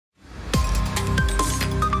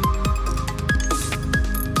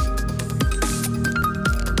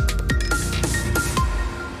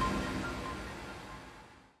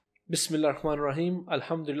Bismillah ar-Rahman ar-Rahim.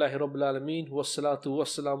 Alhamdulillahi Rabbil Alameen. Wassalatu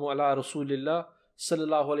wassalamu ala Rasulillah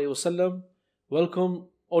sallallahu alayhi wasallam. Welcome,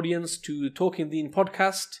 audience, to Talking Deen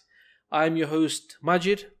podcast. I am your host,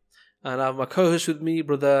 Majid, and I have my co-host with me,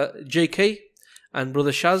 brother JK and brother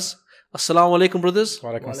Shaz. Assalamu alaikum, brothers.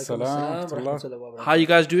 Wa alaikum assalam. How are you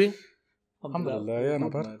guys doing? Alhamdulillah, yeah,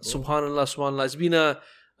 not bad. Subhanallah, subhanallah. It's been a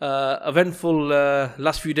eventful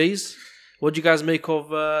last few days. What do you guys make of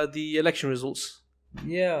the election results?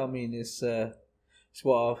 Yeah, I mean, it's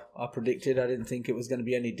what I predicted. I didn't think it was going to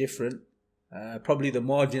be any different. Probably the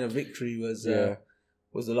margin of victory was a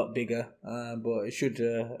lot bigger, but it should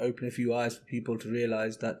open a few eyes for people to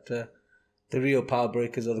realise that the real power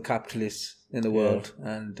breakers are the capitalists in the world,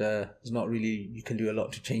 and there's not really you can do a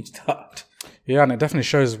lot to change that. Yeah, and it definitely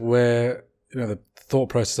shows where the thought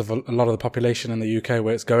process of a lot of the population in the UK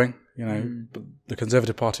where it's going. The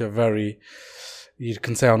Conservative Party are very, you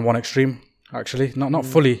can say, on one extreme. Actually, not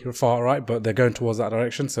fully far right, but they're going towards that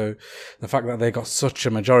direction. So the fact that they got such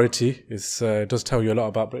a majority does tell you a lot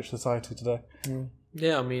about British society today.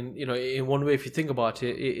 Yeah, I mean, in one way, if you think about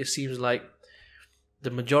it, it seems like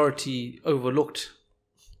the majority overlooked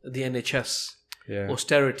the NHS,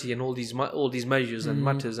 austerity, and all these measures and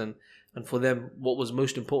matters, and for them, what was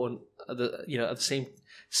most important, at the same.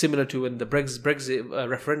 Similar to when the Brexit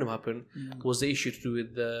referendum happened, was the issue to do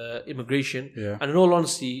with immigration, and in all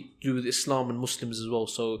honesty, to do with Islam and Muslims as well.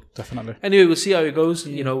 So definitely. Anyway, we'll see how it goes.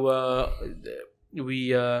 We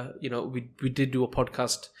did do a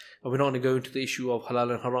podcast, and we're not going to go into the issue of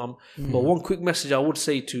halal and haram. But one quick message I would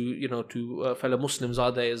say to fellow Muslims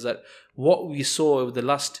out there is that what we saw over the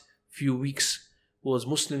last few weeks was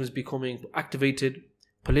Muslims becoming activated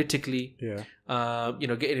politically,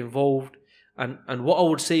 getting involved. And what I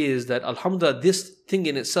would say is that, alhamdulillah, this thing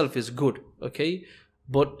in itself is good, okay?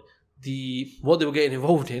 But what they were getting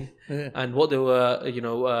involved in and what they were,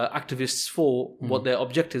 activists for, what their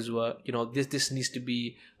objectives were, this needs to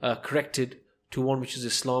be corrected to one which is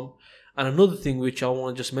Islam. And another thing which I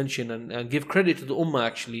want to just mention and give credit to the Ummah,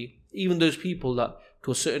 actually, even those people that,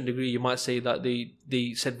 to a certain degree, you might say that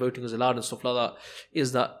they said voting was allowed and stuff like that,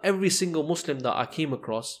 is that every single Muslim that I came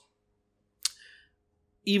across,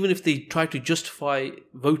 even if they tried to justify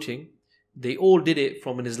voting, they all did it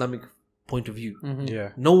from an Islamic point of view.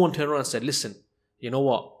 No one turned around and said, listen, you know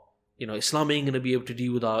what? Islam ain't going to be able to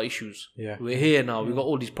deal with our issues. We're here now. We've got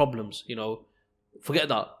all these problems. Forget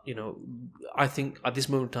that. I think at this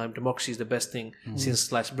moment in time, democracy is the best thing since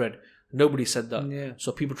sliced bread. Nobody said that.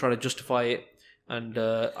 So people try to justify it. And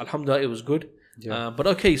alhamdulillah, it was good. But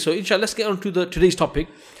okay, so inshallah, let's get on to today's topic.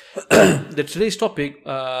 Today's topic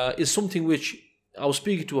is something which I was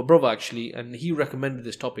speaking to a brother actually, and he recommended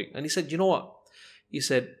this topic. And he said, you know what? He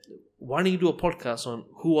said, why don't you do a podcast on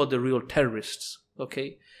who are the real terrorists?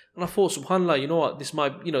 Okay. And I thought, subhanAllah, you know what? This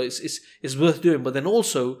might, it's worth doing. But then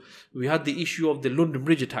also, we had the issue of the London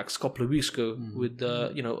Bridge attacks a couple of weeks ago with,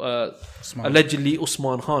 allegedly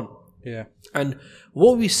Usman Khan. Yeah. And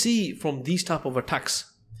what we see from these type of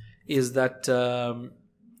attacks is that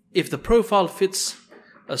if the profile fits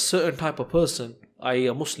a certain type of person, i.e.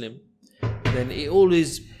 a Muslim, then it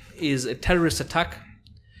always is a terrorist attack,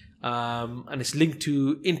 and it's linked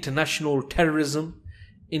to international terrorism,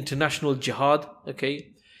 international jihad, okay?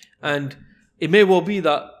 And it may well be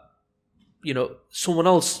that, someone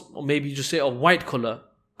else, or maybe just say a white color,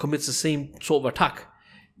 commits the same sort of attack,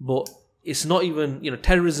 but it's not even,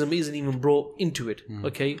 terrorism isn't even brought into it,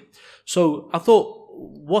 okay? So I thought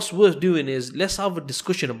what's worth doing is let's have a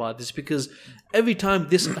discussion about this, because every time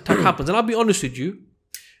this attack happens, and I'll be honest with you,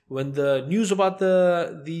 when the news about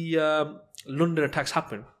the London attacks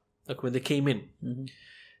happened, like when they came in,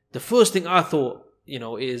 the first thing I thought, you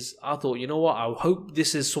know what, I hope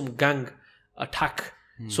this is some gang attack,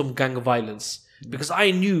 some gang violence. Because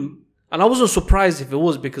I knew, and I wasn't surprised if it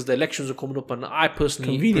was, because the elections were coming up and I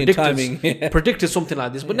personally predicted something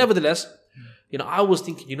like this. But nevertheless, I was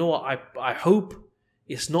thinking, you know what, I hope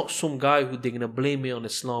it's not some guy who they're going to blame it on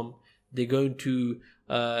Islam. They're going to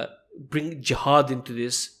bring jihad into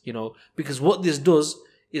this, because what this does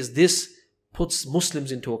is this puts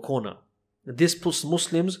Muslims into a corner. This puts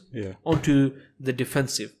Muslims onto the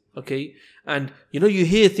defensive, okay? And, you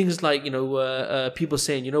hear things like, people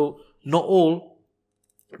saying, not all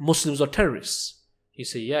Muslims are terrorists. You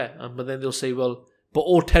say, but then they'll say, well, but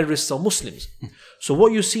all terrorists are Muslims. So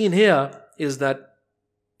what you're seeing here is that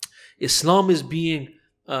Islam is being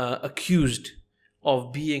accused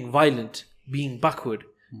of being violent, being backward,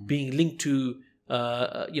 being linked to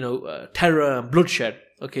terror and bloodshed,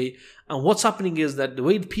 okay? And what's happening is that the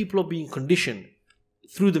way people are being conditioned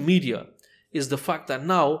through the media is the fact that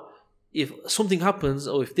now if something happens,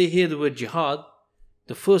 or if they hear the word jihad,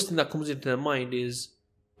 the first thing that comes into their mind is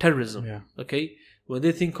terrorism. Yeah. Okay, when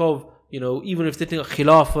they think of, even if they think of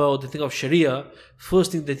Khilafah or they think of Sharia,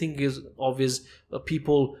 first thing they think is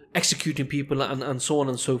people executing people and so on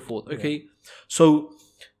and so forth. Okay, so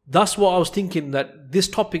that's what I was thinking, that this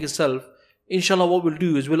topic itself, inshallah, what we'll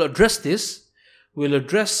do is we'll address this. We'll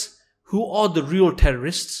address who are the real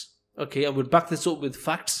terrorists. Okay, and we'll back this up with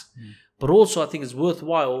facts. But also, I think it's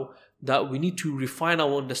worthwhile that we need to refine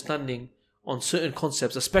our understanding on certain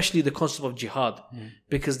concepts, especially the concept of jihad,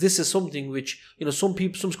 because this is something which,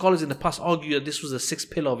 some scholars in the past argue that this was the sixth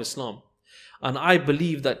pillar of Islam, and I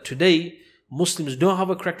believe that today Muslims don't have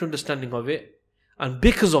a correct understanding of it, and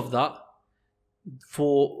because of that,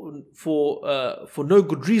 for no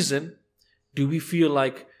good reason, do we feel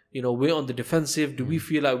like we're on the defensive? Do we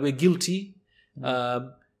feel like we're guilty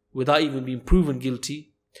without even being proven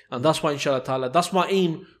guilty? And that's why, inshallah ta'ala, that's my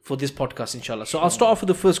aim for this podcast, inshallah. So I'll start off with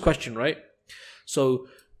the first question, right? So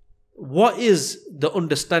what is the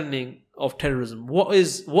understanding of terrorism? What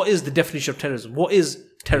is the definition of terrorism? What is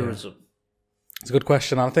terrorism? It's a good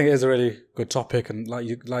question. I think it is a really good topic, and like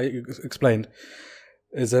you explained,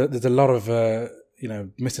 there's a lot of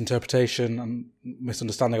misinterpretation and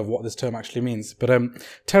misunderstanding of what this term actually means. But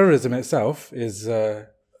terrorism itself is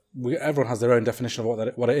everyone has their own definition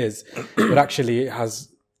of what it is, but actually it has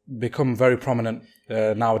become very prominent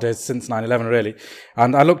nowadays since 9/11, really.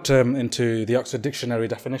 And I looked into the Oxford Dictionary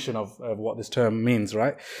definition of what this term means,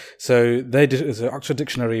 right? So the Oxford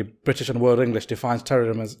Dictionary, British and World English, defines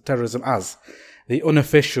terrorism as the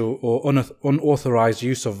unofficial or unauthorized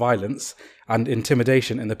use of violence and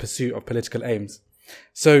intimidation in the pursuit of political aims.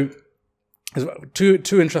 So there's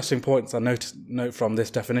two interesting points I note from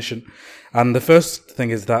this definition. And the first thing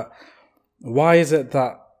is that, why is it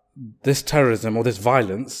that this terrorism or this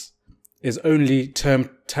violence is only termed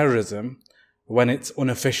terrorism when it's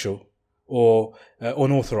unofficial or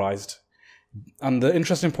unauthorized? And the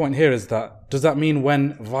interesting point here is that, does that mean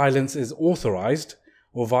when violence is authorized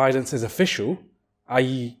or violence is official,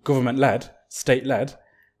 i.e. government-led, state-led,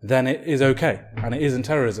 then it is okay and it isn't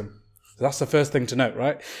terrorism? So that's the first thing to note,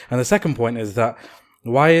 right? And the second point is that,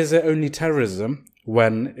 why is it only terrorism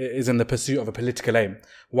when it is in the pursuit of a political aim?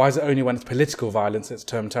 Why is it only when it's political violence it's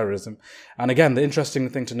termed terrorism? And again, the interesting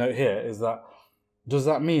thing to note here is that, does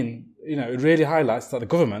that mean, it really highlights that the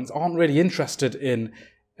governments aren't really interested in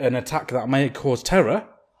an attack that may cause terror,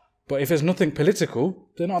 but if there's nothing political,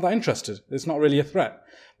 they're not that interested. It's not really a threat.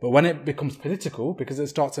 But when it becomes political, because it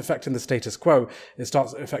starts affecting the status quo, it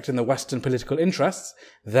starts affecting the Western political interests,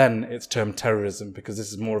 then it's termed terrorism, because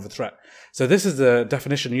this is more of a threat. So this is the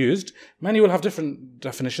definition used. Many will have different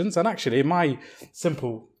definitions, and actually, in my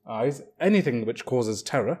simple eyes, anything which causes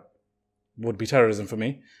terror would be terrorism for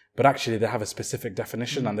me. But actually, they have a specific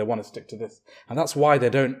definition, and they want to stick to this. And that's why they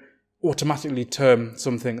don't automatically term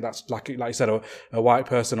something that's like you said, a white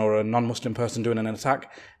person or a non-Muslim person doing an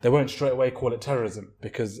attack. They won't straight away call it terrorism,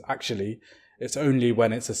 because actually it's only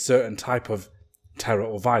when it's a certain type of terror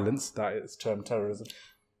or violence that it's termed terrorism.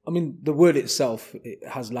 I mean, the word itself, it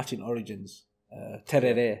has Latin origins,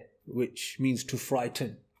 terrere, which means to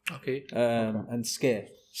frighten, and scare.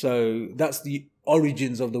 So that's the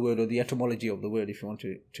origins of the word, or the etymology of the word, if you want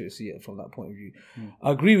to see it from that point of view. I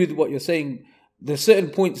agree with what you're saying. There's certain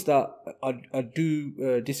points that I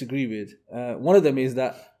do disagree with. One of them is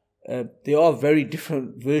that there are very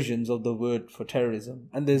different versions of the word for terrorism,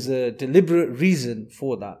 and there's a deliberate reason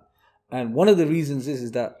for that. And one of the reasons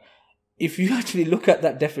is that if you actually look at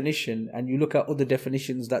that definition and you look at other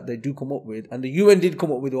definitions that they do come up with, and the UN did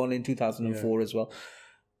come up with one in 2004 as well,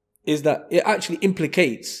 is that it actually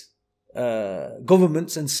implicates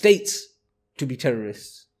governments and states to be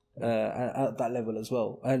terrorists. At that level as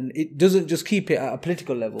well, and it doesn't just keep it at a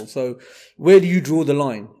political level. So where do you draw the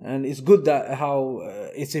line? And it's good that how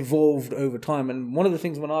it's evolved over time. And one of the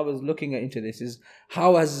things when I was looking into this is,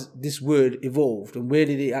 how has this word evolved, and where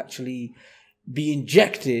did it actually be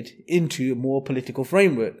injected into a more political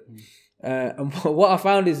framework? And what I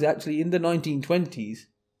found is actually in the 1920s,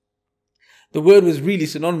 the word was really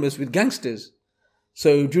synonymous with gangsters.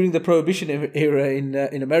 So during the Prohibition era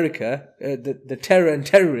in America, the terror and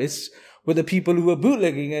terrorists were the people who were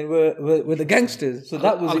bootlegging and were the gangsters. So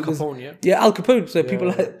that was Al Capone, Al Capone. So people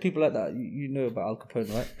like that, you know about Al Capone,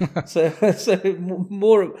 right? so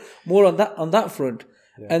more on that front.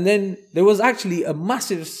 Yeah. And then there was actually a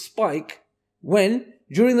massive spike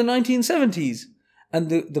during the 1970s. And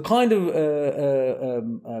the kind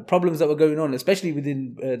of problems that were going on, especially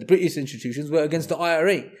within the British institutions, were against the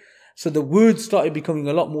IRA. So the word started becoming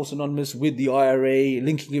a lot more synonymous with the IRA,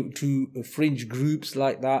 linking it to fringe groups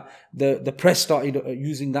like that. The press started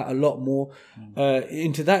using that a lot more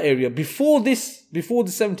into that area. Before the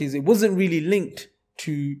 70s, it wasn't really linked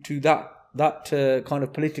to that kind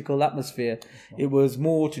of political atmosphere. It was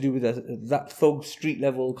more to do with that thug street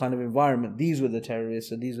level kind of environment. These were the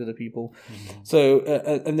terrorists and these were the people. So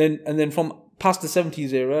and then from past the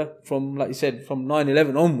 70s era, from, like you said, from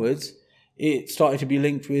 9/11 onwards, it started to be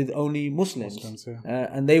linked with only Muslims,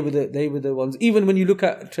 and they were the ones. Even when you look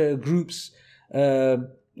at groups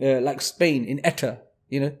like Spain in ETA,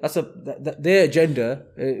 that's their agenda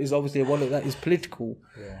is obviously one of that is political.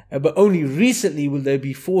 But only recently will they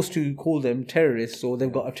be forced to call them terrorists, or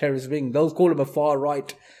they've got a terrorist wing. They'll call them a far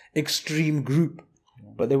right extreme group,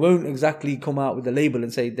 but they won't exactly come out with a label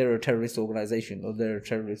and say they're a terrorist organization or they're a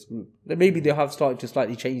terrorist group. Maybe they have started to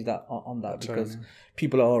slightly change that on that, because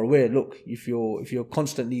people are aware. Look, if you're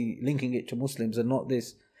constantly linking it to Muslims and not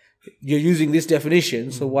this, you're using this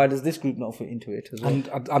definition. So why does this group not fit into it as well?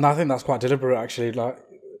 And I think that's quite deliberate, actually. Like,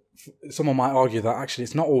 someone might argue that actually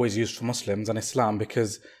it's not always used for Muslims and Islam,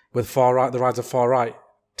 because with the rise of far right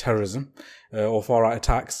terrorism or far right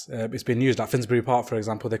attacks, it's been used at Finsbury Park, for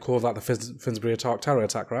example. They called that the Finsbury terror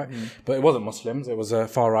attack, right? But it wasn't Muslims; it was a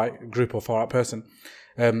far right group or far right person.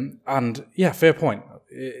 And yeah, fair point.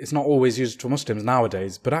 It's not always used for Muslims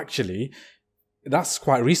nowadays, but actually, that's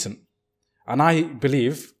quite recent. And I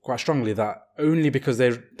believe quite strongly that only because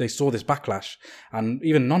they saw this backlash, and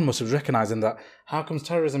even non-Muslims recognizing that, how comes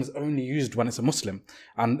terrorism is only used when it's a Muslim,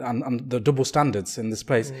 and the double standards in this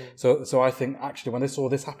place. So I think actually when they saw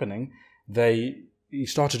this happening, they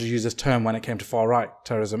started to use this term when it came to far right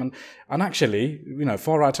terrorism, and actually,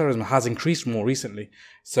 far right terrorism has increased more recently.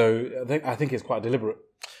 So I think it's quite deliberate.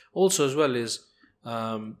 Also, as well, is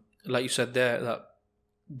like you said there, that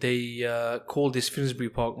they called this Finsbury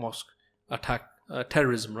Park mosque attack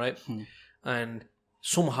terrorism, right? And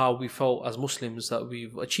somehow we felt as Muslims that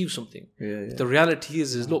we've achieved something. The reality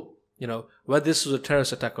is look, whether this was a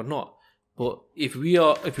terrorist attack or not, but if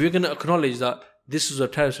we're going to acknowledge that this is a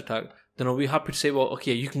terrorist attack, then are we happy to say, well,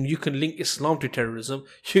 okay, you can link Islam to terrorism,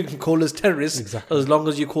 you can call us terrorists, as long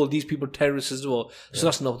as you call these people terrorists as well. So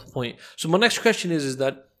that's not the point. So my next question is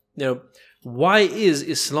that, why is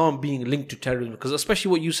Islam being linked to terrorism? Because especially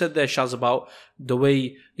what you said there, Shaz, about the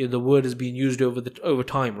way the word is being used over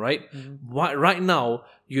time, right? Why, right now,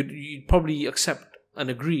 you'd probably accept and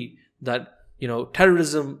agree that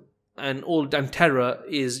terrorism and terror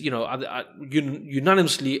is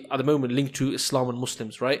unanimously at the moment linked to Islam and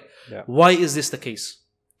Muslims, right? Why is this the case?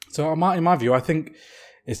 So in my view, I think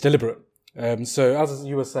it's deliberate. So as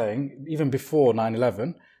you were saying, even before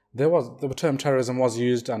 9/11. The term terrorism was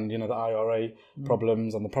used, and the IRA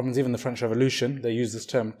problems and the problems, even the French Revolution, they used this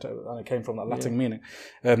term and it came from that Latin meaning.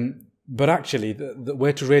 But actually, the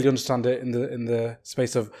way to really understand it in the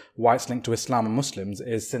space of why it's linked to Islam and Muslims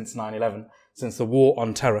is since 9/11, since the war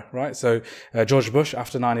on terror, right? So George Bush,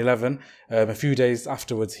 after 9/11, a few days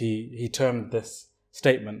afterwards, he termed this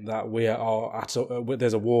statement that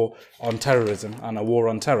there's a war on terrorism and a war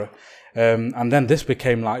on terror. And then this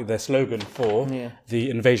became like their slogan for the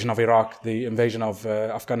invasion of Iraq, the invasion of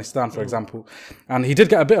Afghanistan, for example. And he did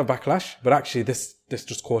get a bit of backlash, but actually this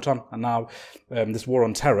just caught on. And now this war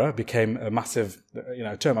on terror became a massive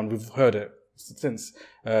term, and we've heard it since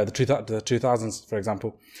the 2000s, for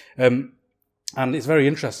example. And it's very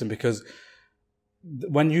interesting because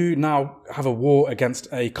when you now have a war against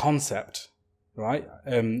a concept, right,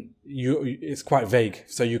 it's quite vague.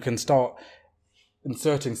 So you can start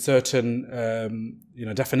inserting certain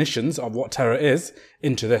definitions of what terror is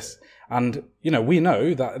into this, and we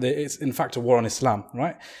know that it's in fact a war on Islam,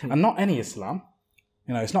 right? And not any Islam.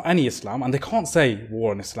 It's not any Islam, and they can't say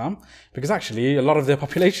war on Islam because actually a lot of their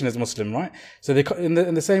population is Muslim, right? So they, in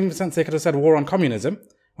the same sense, they could have said war on communism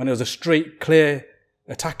when it was a straight, clear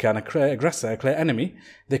attacker and a clear aggressor, a clear enemy.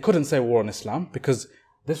 They couldn't say war on Islam because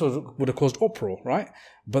this would have caused uproar, right?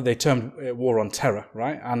 But they termed it war on terror,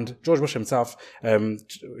 right? And George Bush himself,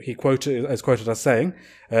 is quoted as saying,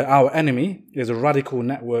 "Our enemy is a radical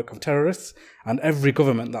network of terrorists and every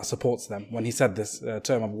government that supports them," when he said this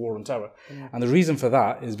term of war on terror. And the reason for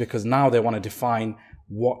that is because now they want to define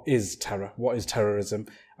what is terror, what is terrorism,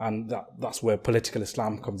 and that's where political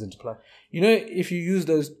Islam comes into play. If you use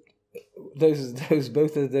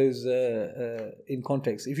both of those in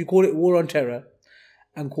context, if you call it war on terror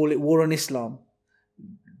and call it war on Islam,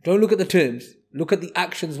 don't look at the terms, look at the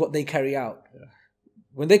actions, what they carry out.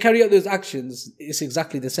 When they carry out those actions, it's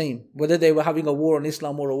exactly the same. Whether they were having a war on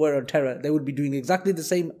Islam or a war on terror, they would be doing exactly the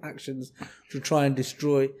same actions to try and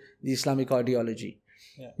destroy the Islamic ideology.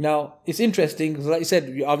 Now, it's interesting because, like you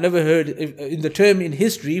said, I've never heard in the term in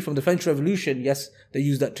history from the French Revolution. Yes, they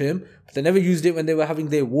used that term, but they never used it when they were having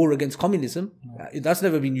their war against communism. That's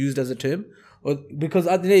never been used as a term, because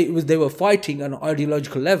at the day they were fighting on an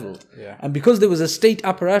ideological level, and because there was a state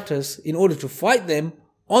apparatus in order to fight them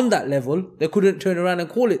on that level, they couldn't turn around and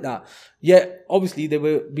call it that. Yet, obviously, they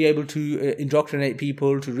will be able to indoctrinate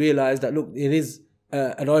people to realize that, look, it is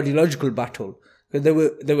an ideological battle.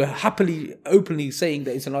 Because they were happily, openly saying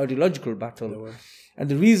that it's an ideological battle. And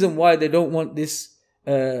the reason why they don't want this,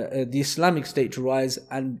 the Islamic State to rise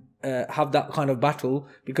and have that kind of battle,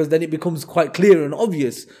 because then it becomes quite clear and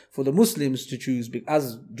obvious for the Muslims to choose.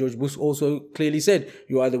 As George Bush also clearly said,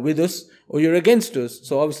 you're either with us or you're against us.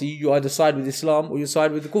 So obviously you either side with Islam or you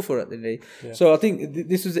side with the Kufr at the day. So I think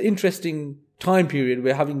this is an interesting time period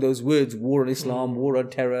where having those words, war on Islam, war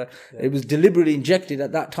on terror, it was deliberately injected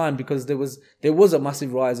at that time because there was a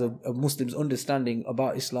massive rise of Muslims understanding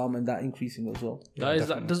about Islam, and that increasing as well.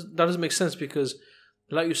 That doesn't make sense, because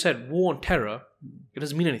like you said, war on terror, it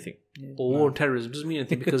doesn't mean anything. Or war on terrorism doesn't mean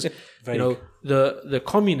anything, because the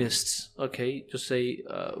communists, just say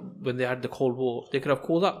when they had the Cold War, they could have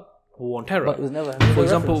called that war on terror. But it was never For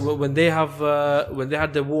example, when they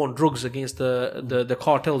had the war on drugs against the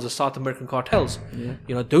cartels, the South American cartels,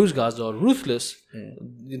 those guys are ruthless.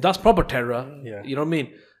 That's proper terror. You know what I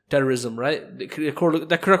mean? Terrorism, right? They could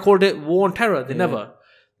have called it war on terror. They never.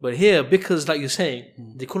 But here, because like you're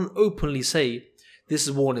saying, they couldn't openly say this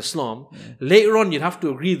is war on Islam. Later on, you'd have to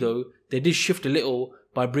agree, though, they did shift a little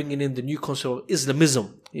by bringing in the new concept of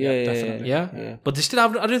Islamism. Yeah. But they still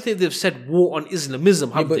have, I don't think they've said war on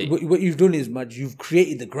Islamism, have they? What you've done is, Maj, you've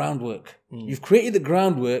created the groundwork. You've created the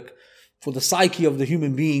groundwork for the psyche of the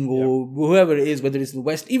human being, or whoever it is, whether it's the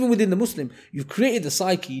West, even within the Muslim. You've created the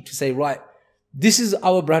psyche to say, right, this is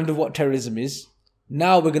our brand of what terrorism is.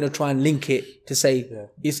 Now we're going to try and link it to say,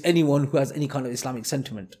 it's anyone who has any kind of Islamic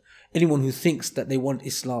sentiment. Anyone who thinks that they want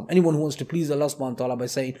Islam. Anyone who wants to please Allah subhanahu wa ta'ala by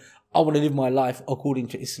saying, I want to live my life according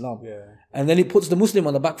to Islam. And then it puts the Muslim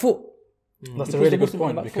on the back foot. That's a really good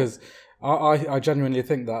point, because I genuinely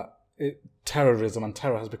think that terrorism and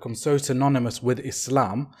terror has become so synonymous with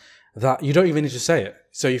Islam that you don't even need to say it.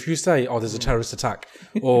 So if you say, there's a terrorist attack,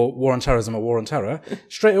 or war on terrorism, or war on terror,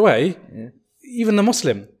 straight away, even the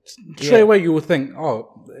Muslim, straight away you will think,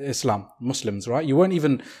 Islam, Muslims, right? You won't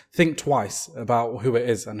even think twice about who it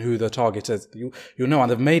is and who the target is. You know, and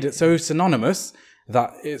they've made it so synonymous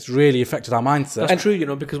that it's really affected our mindset. That's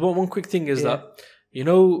true, because one quick thing is that,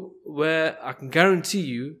 where I can guarantee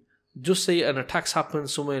you, just say an attack's happened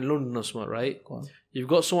somewhere in London or somewhere, right? You've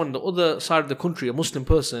got someone on the other side of the country, a Muslim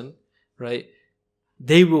person, right?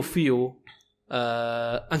 They will feel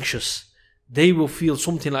anxious. They will feel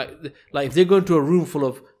something like if they go into a room full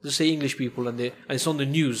of, just say, English people, and it's on the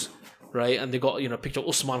news, right? And they got, a picture of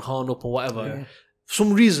Usman Khan up or whatever. For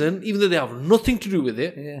some reason, even though they have nothing to do with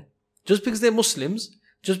it, just because they're Muslims,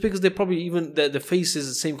 just because they're probably even the face is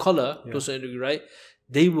the same color to a certain degree, right?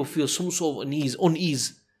 They will feel some sort of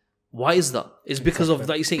unease. Why is that? It's because of,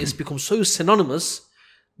 like you're saying, it's become so synonymous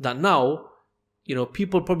that now,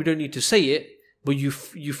 people probably don't need to say it, but you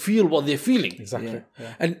feel what they're feeling. Exactly.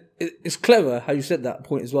 And it's clever how you said that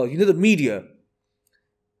point as well. The media,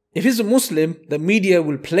 if it's a Muslim, the media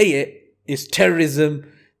will play it. It's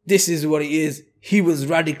terrorism. This is what it is. He was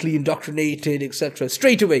radically indoctrinated, etc.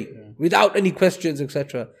 Straight away, without any questions,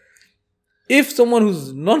 etc. If someone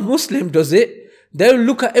who's non-Muslim does it, they'll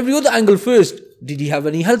look at every other angle first. Did he have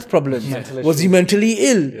any health problems? Was he mentally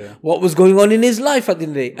ill? What was going on in his life at the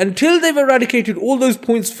end of the day? Until they've eradicated all those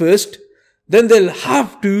points first, then they'll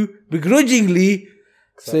have to begrudgingly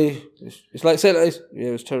say, it's like, say like this,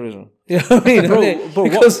 it was terrorism. You know what I mean? Bro,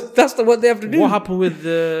 because that's what they have to do. What happened with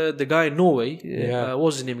the guy in Norway? What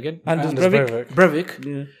was his name again? Anders Breivik.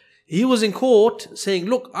 Yeah. He was in court saying,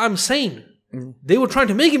 look, I'm sane. They were trying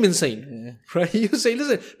to make him insane. Right? He was saying,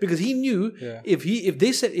 listen, because he knew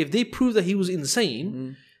if they proved that he was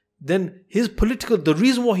insane, then his the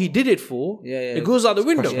reason why he did it for, it goes out the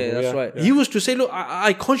window. That's right. He was to say, look,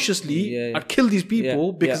 I consciously, I'd kill these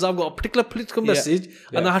people because I've got a particular political message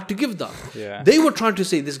and I had to give that. They were trying to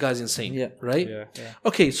say this guy's insane, right?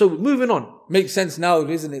 Okay, so moving on. Makes sense now,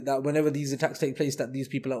 isn't it, that whenever these attacks take place, that these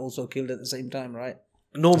people are also killed at the same time, right?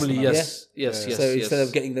 Normally, yes. So instead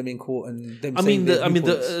of getting them in court and them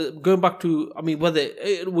going back to, whether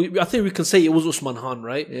I think we can say it was Usman Khan,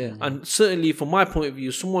 right? And certainly from my point of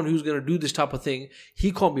view, someone who's going to do this type of thing,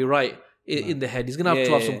 he can't be right in the head. He's going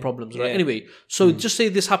to have some problems, right? Anyway, so just say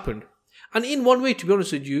this happened, and in one way, to be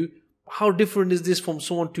honest with you, how different is this from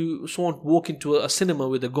someone walk into a cinema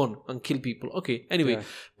with a gun and kill people? Okay, anyway,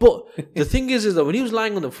 but the thing is that when he was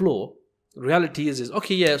lying on the floor, reality is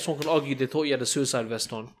okay, yeah, someone can argue they thought he had a suicide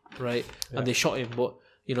vest on, right? Yeah. And they shot him. But,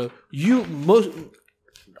 you know,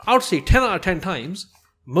 I would say 10 out of 10 times,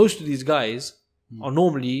 most of these guys are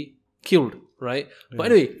normally killed, right? Yeah.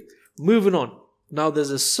 But anyway, moving on. Now,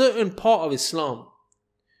 there's a certain part of Islam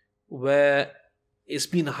where it's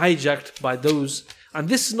been hijacked by those, and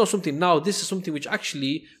this is not something now, this is something which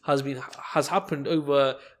actually has happened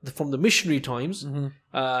over from the missionary times.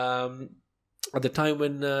 At the time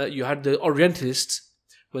when you had the Orientalists,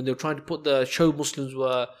 when they were trying to show Muslims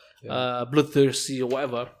were bloodthirsty or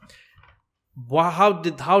whatever.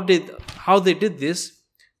 How they did this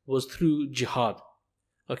was through jihad.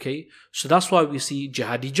 Okay, so that's why we see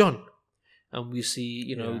Jihadi John, and we see,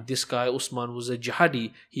 you know, this guy Usman was a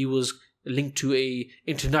jihadi. He was linked to a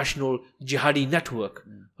international jihadi network.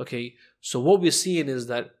 Okay, so what we're seeing is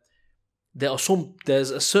that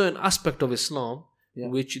there's a certain aspect of Islam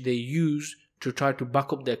which they use to try to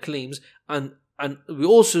back up their claims, and we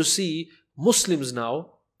also see Muslims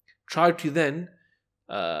now try to then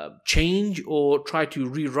change or try to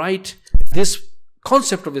rewrite this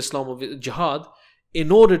concept of Islam, of jihad,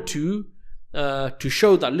 in order to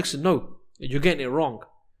show that, listen, no, you're getting it wrong.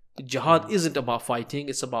 Jihad isn't about fighting,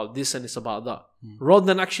 it's about this and it's about that. Rather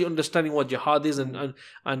than actually understanding what jihad is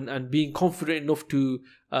and being confident enough to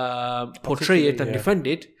portray it and defend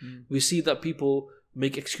it, we see that people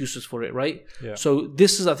make excuses for it, right? Yeah. So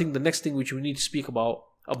this is, I think, the next thing which we need to speak about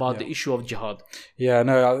the issue of jihad. Yeah,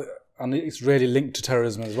 no, and it's really linked to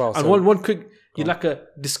terrorism as well. And so one quick, like a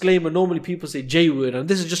disclaimer, normally people say J word, and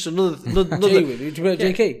this is just another J word,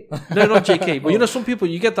 JK? No, not JK. But you know, some people,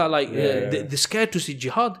 you get that, like, they're scared to see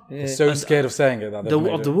jihad. They're so scared of saying it. That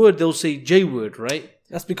of the word, they'll say J word, right?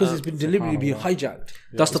 That's because it's been deliberately been hijacked.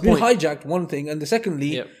 Yeah. That's the point. Been hijacked, one thing. And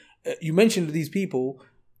secondly, you mentioned these people,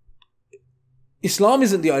 Islam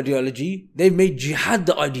isn't the ideology. They've made jihad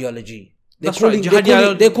the ideology. They're calling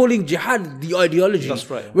jihad the ideology. That's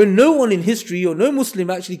right. When no one in history or no Muslim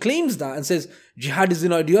actually claims that and says jihad is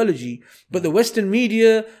an ideology. But the Western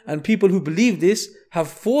media and people who believe this have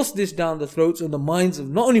forced this down the throats and the minds of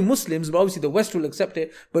not only Muslims, but obviously the West will accept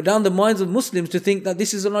it, but down the minds of Muslims to think that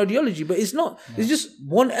this is an ideology. But it's not. It's just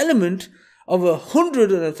one element of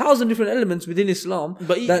 100 or 1,000 different elements within Islam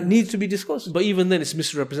that needs to be discussed. But even then it's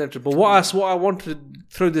misrepresented. But what I want to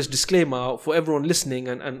throw this disclaimer out for everyone listening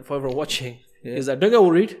and for everyone watching is that don't get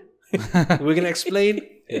worried. We're going to explain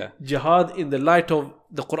jihad in the light of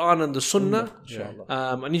the Quran and the Sunnah.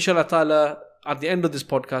 And inshallah ta'ala, at the end of this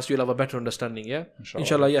podcast, you'll have a better understanding,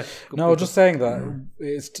 Inshallah, No, I was just saying that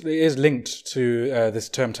it is linked to this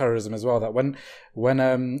term terrorism as well, that when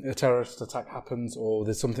a terrorist attack happens or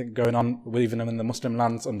there's something going on, even in the Muslim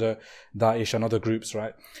lands under Daesh and other groups,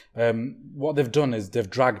 right? What they've done is they've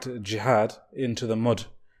dragged jihad into the mud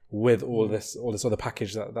with all this other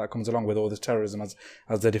package that comes along with all this terrorism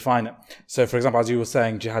as they define it. So, for example, as you were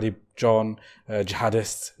saying, Jihadi John,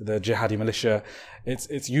 jihadists, the jihadi militia,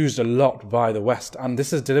 it's used a lot by the West, and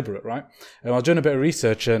this is deliberate, right? I was doing a bit of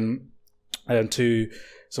research to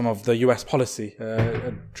some of the US policy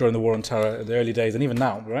during the war on terror, the early days, and even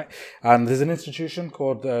now, right? And there's an institution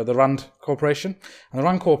called the RAND Corporation, and the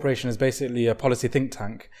RAND Corporation is basically a policy think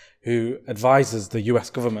tank who advises the US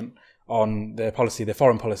government on their policy, their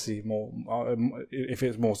foreign policy, more if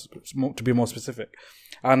it's more to be more specific.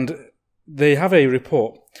 And they have a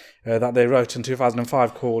report that they wrote in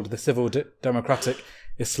 2005 called The Civil Democratic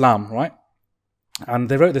Islam, right? And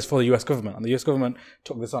they wrote this for the US government, and the US government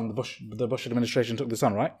took this on, the Bush administration took this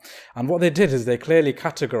on, right? And what they did is they clearly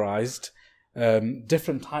categorized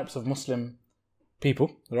different types of Muslim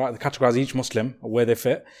people, right? They categorize each Muslim where they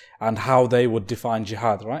fit and how they would define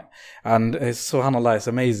jihad, right? And it's, subhanAllah, it's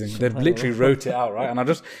amazing. They literally wrote it out, right? And I'll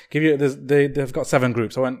just give you, they've got 7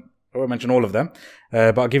 groups. I won't mention all of them,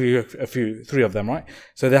 but I'll give you 3 of them, right?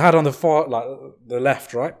 So they had on the far, like the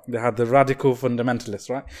left, right? They had the radical fundamentalists,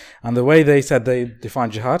 right? And the way they said they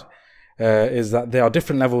define jihad is that there are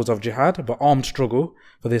different levels of jihad, but armed struggle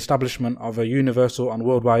for the establishment of a universal and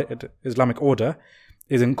worldwide Islamic order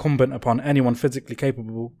is incumbent upon anyone physically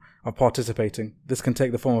capable of participating. This can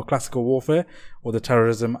take the form of classical warfare or the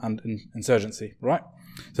terrorism and insurgency, right?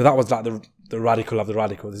 So that was like the radical of the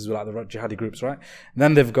radical. This is like the jihadi groups, right? And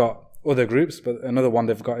then they've got other groups, but another one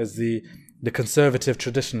they've got is the conservative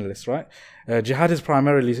traditionalists, right? Jihad is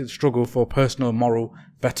primarily a struggle for personal moral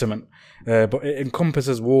betterment, but it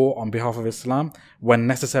encompasses war on behalf of Islam when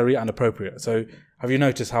necessary and appropriate. So have you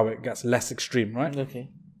noticed how it gets less extreme, right? Okay.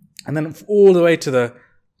 And then all the way to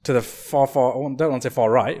the far, I don't want to say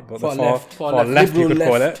far right, but far the far left you could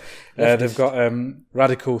left. call it. They've got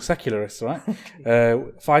radical secularists, right?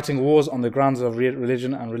 Fighting wars on the grounds of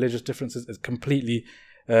religion and religious differences is completely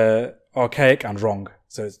archaic and wrong.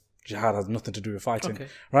 So jihad has nothing to do with fighting,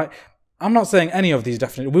 right? I'm not saying any of these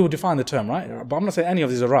definitely, we will define the term, right? But I'm not saying any of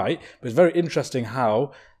these are right. But it's very interesting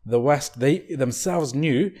how the West, they themselves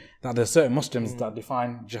knew that there's certain Muslims that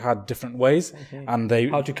define jihad different ways, and they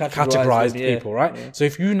categorize people, right? Yeah. So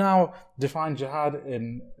if you now define jihad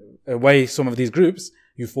in a way, some of these groups,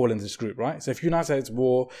 you fall into this group, right? So if you now say it's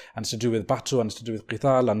war and it's to do with battle and it's to do with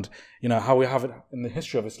qital and, you know, how we have it in the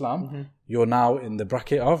history of Islam, you're now in the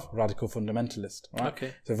bracket of radical fundamentalist,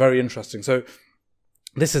 right? So very interesting. So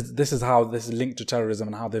this is how this is linked to terrorism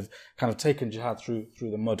and how they've kind of taken jihad through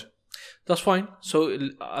the mud. That's fine. So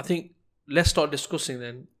I think let's start discussing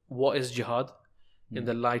then what is jihad in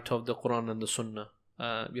the light of the Quran and the Sunnah.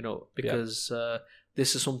 You know, because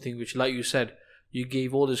this is something which, like you said, you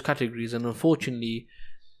gave all those categories, and unfortunately,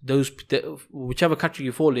 whichever category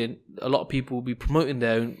you fall in, a lot of people will be promoting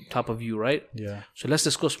their own type of view, right? Yeah. So let's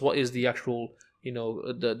discuss what is the actual, you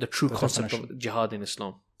know, the true concept of jihad in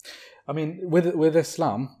Islam. I mean, with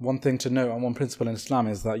Islam, one thing to note and one principle in Islam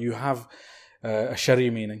is that you have a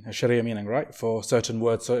Sharia meaning, right, for certain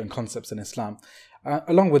words, certain concepts in Islam,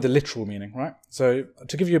 along with the literal meaning, right? So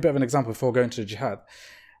to give you a bit of an example before going to jihad,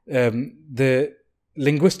 the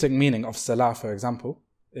linguistic meaning of salah, for example,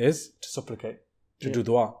 is to supplicate, to do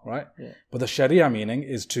dua, right? Yeah. But the Sharia meaning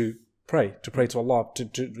is to pray to Allah,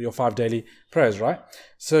 to your 5 daily prayers, right?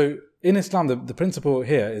 So in Islam, the principle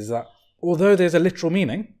here is that although there's a literal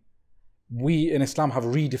meaning, we in Islam have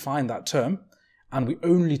redefined that term and we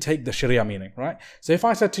only take the Sharia meaning, right? So if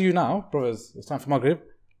I said to you now, brothers, it's time for Maghrib,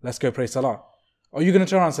 let's go pray Salah. Are you going to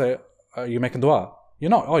turn around and say, are you making dua? You're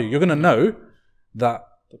not, are you? You're going to know that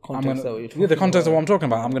the context of what I'm talking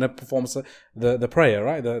about. I'm going to perform the prayer,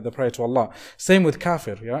 right? The prayer to Allah. Same with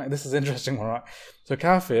kafir, right? This is interesting one, right? So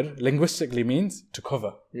kafir linguistically means to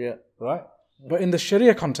cover, right? But in the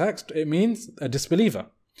Sharia context, it means a disbeliever.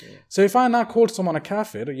 Yeah. So if I now called someone a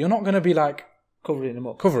kafir, you're not going to be like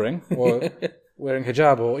covering or wearing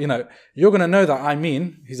hijab, or, you know, you're going to know that I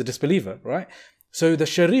mean he's a disbeliever, right? So the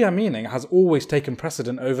Sharia meaning has always taken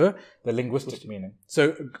precedent over the linguistic meaning.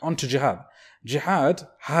 So on to jihad. Jihad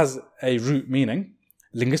has a root meaning.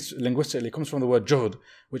 Linguistically, it comes from the word juhd,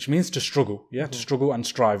 which means to struggle, to struggle and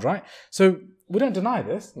strive, right? So we don't deny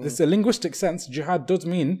this. This is a linguistic sense. Jihad does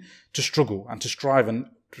mean to struggle and to strive and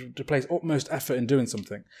to place utmost effort in doing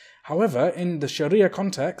something. However, in the Sharia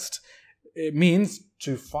context, it means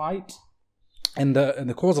to fight in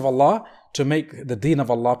the cause of Allah, to make the deen of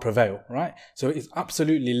Allah prevail, right? So it's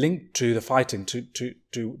absolutely linked to the fighting,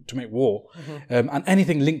 to make war, and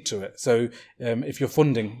anything linked to it. So if you're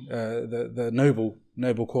funding the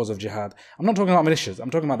noble cause of jihad, I'm not talking about militias, I'm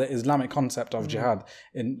talking about the Islamic concept of jihad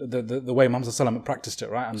in the way Muhammad sallallahu alaihi wasallam practiced it,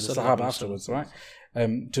 right? And the Sahaba afterwards, right?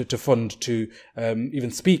 To fund, to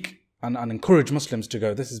even speak and encourage Muslims to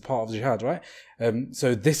go. This is part of jihad, right?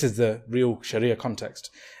 So this is the real Sharia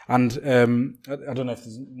context. And I don't know if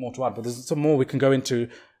there's more to add, but there's some more we can go into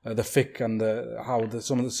the fiqh and how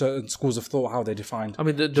some of the certain schools of thought, how they defined. I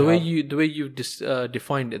mean, the way you've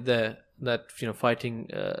defined it there, that, you know, fighting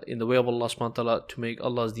in the way of Allah subhanahu wa ta'ala to make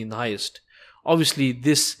Allah's deen the highest. Obviously,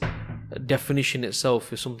 this definition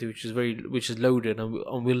itself is something which is loaded,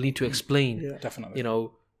 and we'll need to explain. Definitely. You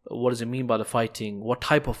know, what does it mean by the fighting? What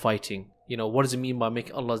type of fighting? You know, what does it mean by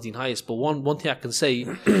making Allah's deen highest? But one thing I can say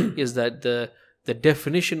is that the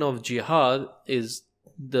definition of jihad is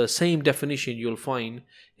the same definition you'll find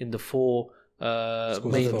in the four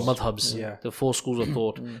main madhabs, the four schools of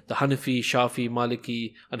thought, the Hanafi, Shafi,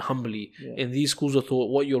 Maliki and Hanbali. In these schools of thought,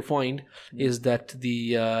 what you'll find is that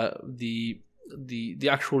the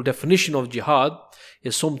actual definition of jihad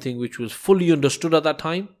is something which was fully understood at that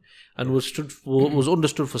time and was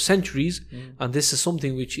understood for centuries, and this is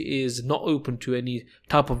something which is not open to any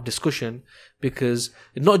type of discussion, because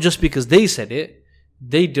not just because they said it,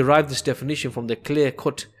 they derived this definition from the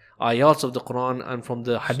clear-cut ayats of the Quran and from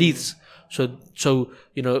the hadiths. So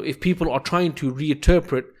you know, if people are trying to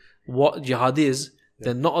reinterpret what jihad is,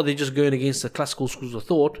 then not are they just going against the classical schools of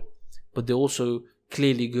thought, but they're also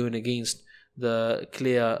clearly going against the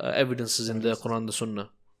clear evidences in the Quran and the Sunnah.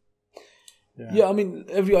 Yeah, I mean,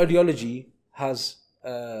 every ideology has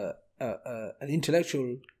an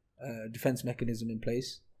intellectual defense mechanism in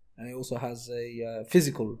place, and it also has a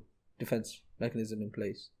physical defense mechanism in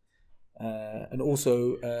place, and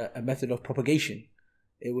also a method of propagation.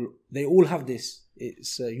 They all have this.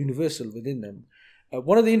 It's universal within them.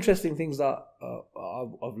 One of the interesting things that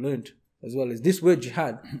I've learned as well is this word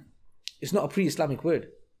jihad. It's not a pre-Islamic word.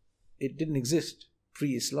 It didn't exist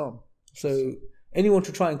pre-Islam. So anyone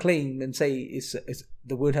to try and claim and say it's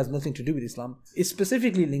the word has nothing to do with Islam, it's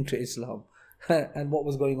specifically linked to Islam. and what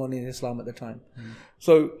was going on in Islam at the time.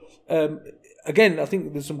 So again, I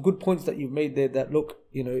think there's some good points that you've made there. That look,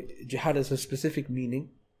 jihad has a specific meaning,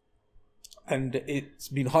 and it's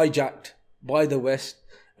been hijacked by the West,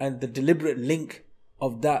 and the deliberate link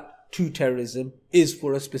of that to terrorism is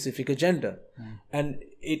for a specific agenda. And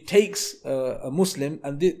it takes a Muslim,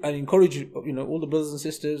 and I encourage all the brothers and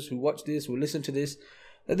sisters who watch this, who listen to this,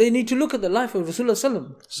 that they need to look at the life of Rasulullah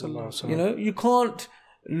sallallahu. You can't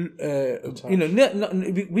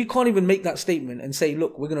we can't even make that statement and say,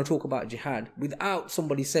 look, we're going to talk about jihad without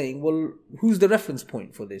somebody saying, well, who's the reference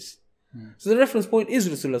point for this? So the reference point is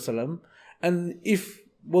Rasulullah sallallahu. And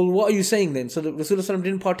what are you saying then? So that Rasulullah sallallahu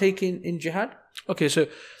didn't partake in jihad? Okay, so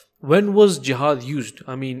when was jihad used?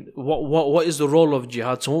 I mean, what is the role of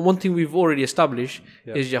jihad? So one thing we've already established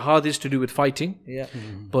is jihad is to do with fighting.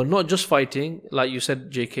 But not just fighting, like you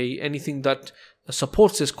said, JK, anything that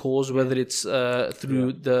supports this cause, whether it's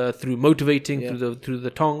through motivating, through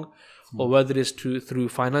the tongue, or whether it's through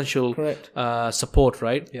financial support,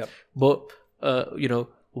 right? But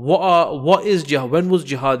what is jihad? When was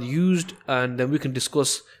jihad used? And then we can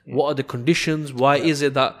discuss what are the conditions. Why is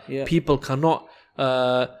it that people cannot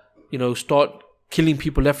start killing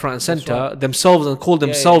people left, right, and center themselves and call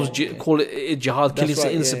themselves call it jihad, killing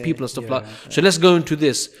innocent people and stuff like that. So let's go into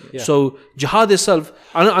this. So jihad itself,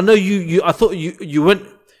 I know I thought you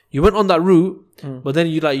went on that route, but then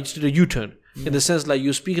you did a U-turn in the sense like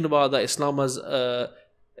you're speaking about that Islam has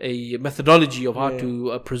a methodology of how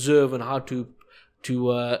to preserve and how to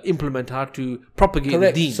implement, how to propagate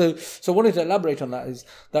the deen. So I wanted to elaborate on that, is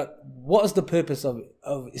that what is the purpose of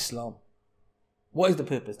Islam? What is the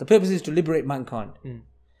purpose? The purpose is to liberate mankind.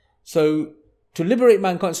 So to liberate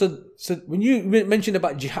mankind, so when you mentioned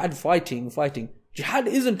about jihad, fighting, jihad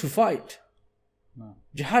isn't to fight. No.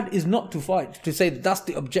 Jihad is not to fight, to say that's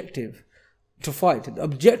the objective, to fight. The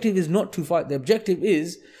objective is not to fight. The objective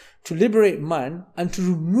is to liberate man and to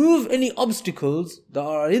remove any obstacles that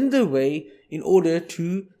are in the way in order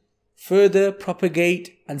to further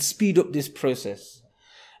propagate and speed up this process.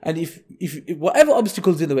 And if whatever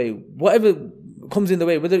obstacles in the way, whatever comes in the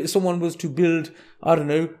way, whether someone was to build, I don't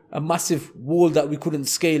know, a massive wall that we couldn't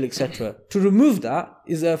scale, etc., to remove that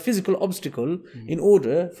is a physical obstacle in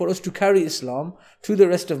order for us to carry Islam to the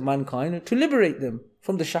rest of mankind, to liberate them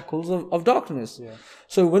from the shackles of darkness.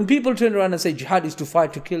 So when people turn around and say jihad is to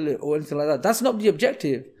fight, to kill, or anything like that, that's not the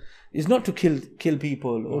objective. It's not to kill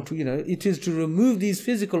people or to, it is to remove these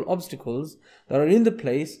physical obstacles that are in the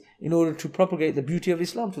place in order to propagate the beauty of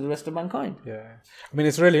Islam to the rest of mankind. I mean,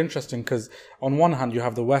 it's really interesting because on one hand you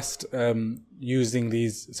have the West using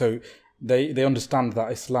these, so they understand that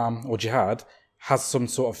Islam or jihad has some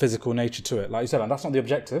sort of physical nature to it, like you said, and that's not the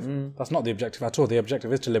objective. That's not the objective at all. The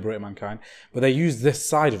objective is to liberate mankind, but they use this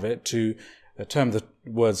side of it to term the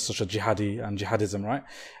words such as jihadi and jihadism, right?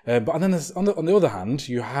 But then on the other hand,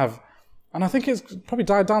 you have, and I think it's probably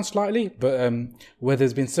died down slightly, but where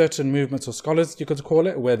there's been certain movements or scholars, you could call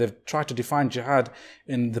it, where they've tried to define jihad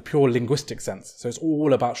in the pure linguistic sense. So it's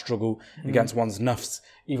all about struggle against one's nafs.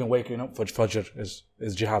 Even waking up for Fajr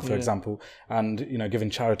is jihad, for example, and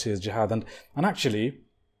giving charity is jihad. And actually,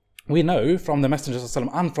 we know from the Messenger ﷺ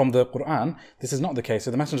and from the Quran, this is not the case.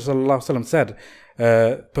 So the Messenger ﷺ said,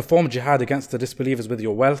 perform jihad against the disbelievers with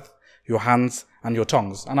your wealth, your hands, and your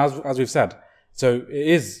tongues. And as we've said, so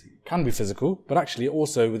it can be physical, but actually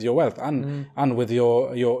also with your wealth and with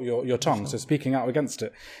your tongue. So speaking out against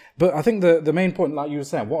it. But I think the main point, like you were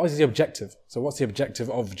saying, what is the objective? So what's the objective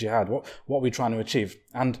of jihad? What are we trying to achieve?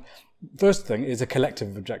 And first thing is a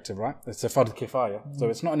collective objective, right? It's a fard kifaya. So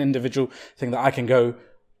it's not an individual thing that I can go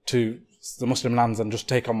to the Muslim lands and just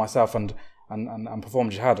take on myself and perform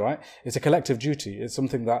jihad, right? It's a collective duty. It's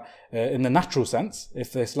something that, in the natural sense,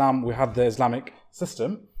 if we had the Islamic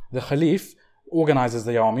system, the Khalif organizes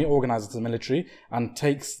the army, organizes the military, and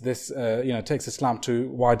takes Islam to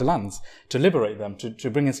wider lands, to liberate them, to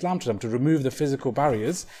bring Islam to them, to remove the physical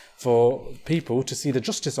barriers for people to see the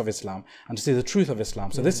justice of Islam and to see the truth of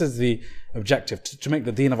Islam. So this is the objective, to make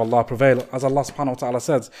the deen of Allah prevail. As Allah subhanahu wa ta'ala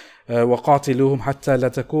says, وَقَاتِلُوهُمْ حَتَّى لَا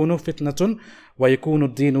تَكُونُ فِتْنَةٌ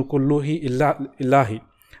وَيَكُونُ الدِّينُ كُلُّهِ إِلَّهِ,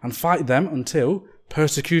 and fight them until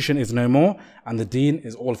persecution is no more and the deen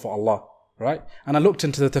is all for Allah. Right? And I looked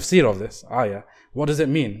into the tafsir of this ayah. What does it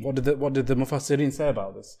mean? What did the mufassirin say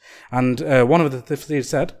about this? And one of the tafsir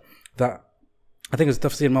said that, I think it was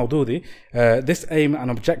tafsir Mawdudi, this aim and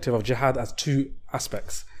objective of jihad has two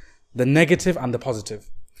aspects, the negative and the positive.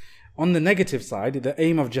 On the negative side, the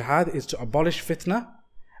aim of jihad is to abolish fitna,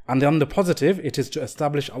 and on the positive, it is to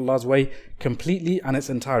establish Allah's way completely and its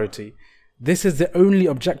entirety. This is the only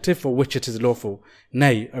objective for which it is lawful,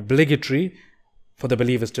 nay, obligatory for the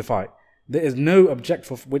believers to fight. There is no object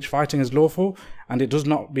for which fighting is lawful, and it does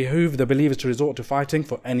not behoove the believers to resort to fighting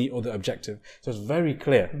for any other objective. So it's very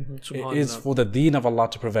clear. It is for the deen of Allah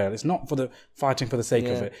to prevail. It's not for the fighting for the sake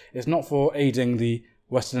of it. It's not for aiding the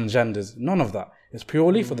Western agendas. None of that. It's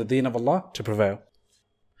purely for the deen of Allah to prevail.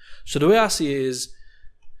 So the way I see it is,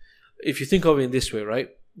 if you think of it in this way, right?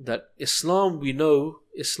 That Islam, we know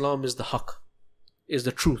Islam is the haqq, is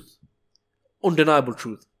the truth, undeniable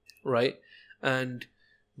truth, right? And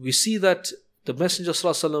we see that the Messenger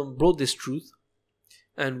ﷺ brought this truth,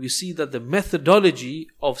 and we see that the methodology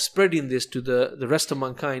of spreading this to the rest of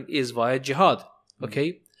mankind is via jihad,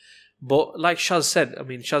 okay? But like Shaz said, I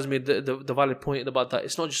mean, Shaz made the valid point about that.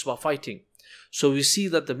 It's not just about fighting. So we see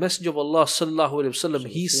that the Messenger of Allah ﷺ,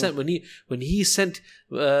 he sent when he sent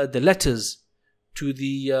the letters to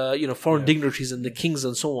the foreign dignitaries and the kings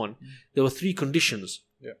and so on, there were 3 conditions.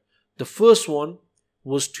 The first one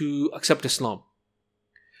was to accept Islam.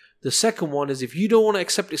 The second one is, if you don't want to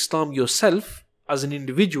accept Islam yourself as an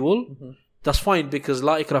individual, that's fine, because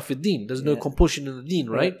la ikrah fi deen, there's no compulsion in the deen,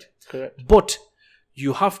 right? Correct. But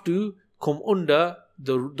you have to come under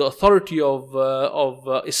the authority of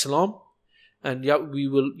Islam, and we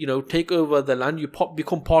will take over the land. You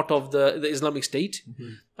become part of the Islamic State,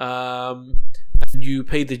 and you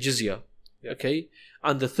pay the jizya. Okay,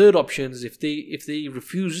 and the third option is, if they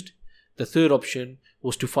refused, the third option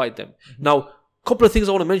was to fight them. Now, a couple of things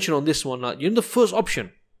I want to mention on this one. In the first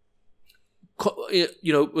option, when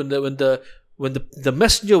the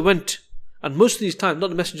messenger went, and most of these times, not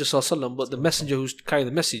the messenger sallallahu, but the messenger who's carrying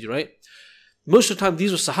the message, right? Most of the time,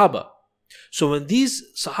 these were Sahaba. So when these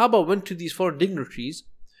Sahaba went to these foreign dignitaries,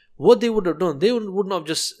 what they would have done, they would not have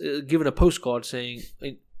just given a postcard saying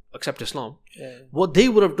accept Islam. What they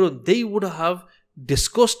would have done, they would have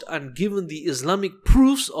discussed and given the Islamic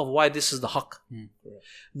proofs of why this is the haqq.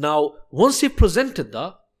 Now, once they presented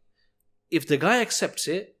that, if the guy accepts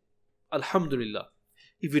it, alhamdulillah.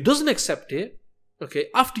 If he doesn't accept it, okay,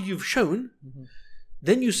 after you've shown,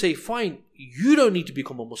 then you say, fine, you don't need to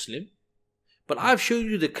become a Muslim, but I've shown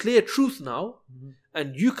you the clear truth now,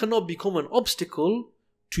 and you cannot become an obstacle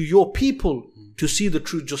to your people to see the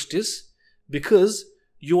true justice, because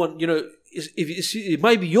you want, it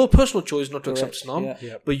might be your personal choice not to accept Islam,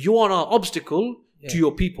 but you are an obstacle to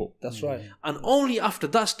your people. That's right. And only after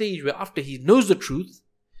that stage, where after he knows the truth,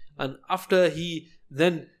 and after he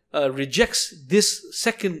then rejects this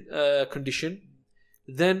second condition,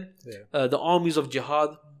 then the armies of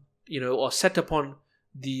jihad, are set upon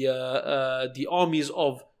the armies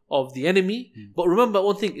of the enemy. But remember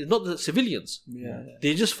one thing, it's not the civilians.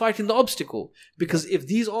 They're just fighting the obstacle. Because if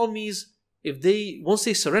these armies, once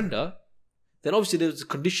they surrender, then obviously there's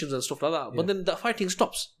conditions and stuff like that. But then the fighting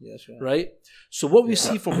stops. Right? So what we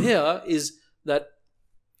see from here is that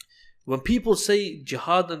when people say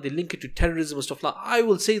jihad and they link it to terrorism and stuff like that, I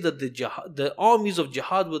will say that the armies of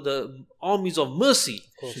jihad were the armies of mercy.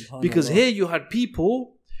 Because here you had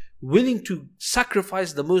people willing to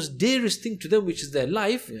sacrifice the most dearest thing to them, which is their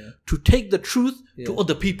life, to take the truth to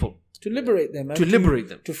other people. To liberate them.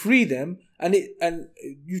 To free them. And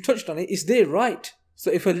you touched on it, it's their right. So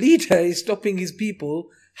if a leader is stopping his people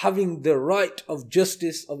having the right of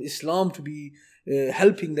justice, of Islam to be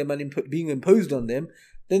helping them and being imposed on them,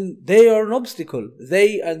 then they are an obstacle.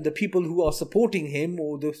 They and the people who are supporting him,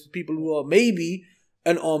 or the people who are maybe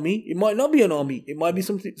an army, it might not be an army, it might be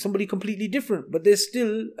somebody completely different, but there's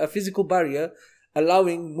still a physical barrier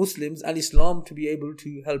allowing Muslims and Islam to be able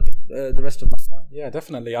to help the rest of mankind. Yeah,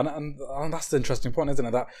 definitely. And that's the interesting point, isn't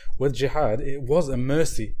it? That with jihad, it was a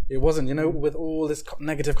mercy. It wasn't, with all this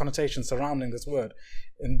negative connotation surrounding this word.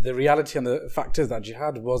 And the reality and the fact is that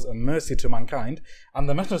jihad was a mercy to mankind, and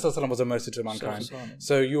the Messenger ﷺ was a mercy to mankind.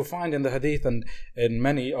 So you'll find in the hadith and in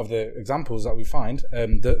many of the examples that we find,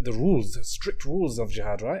 the rules, the strict rules of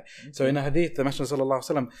jihad, right? So in a hadith, the Messenger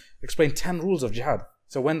ﷺ explained 10 rules of jihad.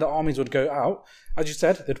 So when the armies would go out, as you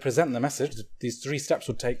said, they'd present the message. These 3 steps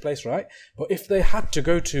would take place, right? But if they had to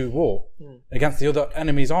go to war against the other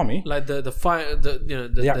enemy's army, like the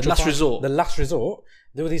last resort. The last resort,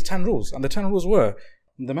 there were these 10 rules. And the 10 rules were,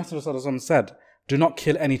 the Messenger ﷺ said, do not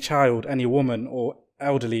kill any child, any woman, or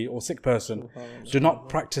elderly or sick person. Do not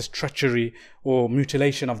practice treachery or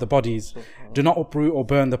mutilation of the bodies. Do not uproot or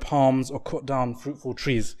burn the palms or cut down fruitful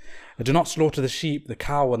trees. Do not slaughter the sheep, the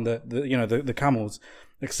cow, and the camels,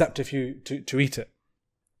 except if you to eat it.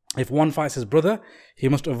 If one fights his brother, he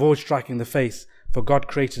must avoid striking the face, for God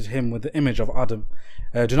created him with the image of Adam.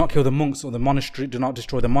 Do not kill the monks or the monastery. Do not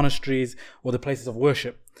destroy the monasteries or the places of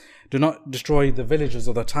worship. Do not destroy the villages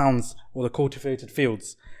or the towns or the cultivated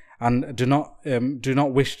fields. And do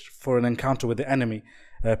not wish for an encounter with the enemy.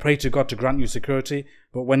 Pray to God to grant you security,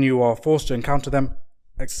 but when you are forced to encounter them,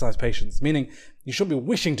 exercise patience. Meaning, you shouldn't be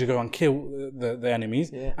wishing to go and kill the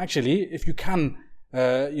enemies. Yeah. Actually, if you can,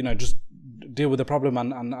 just deal with the problem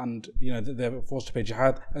and they're forced to pay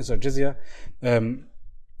jizya,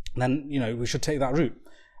 then we should take that route.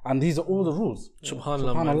 And these are all the rules.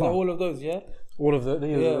 Subhanallah. All of those, yeah. All of the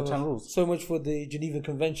 10 rules. So much for the Geneva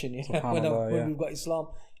Convention. Yeah. When we've got Islam,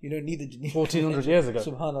 you don't need the Geneva 1400 years ago.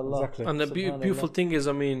 Subhanallah. Exactly. And the beautiful thing is,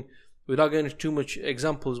 I mean, without going into too much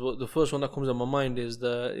examples, but the first one that comes to my mind is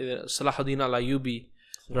the Salahuddin al-Ayyubi,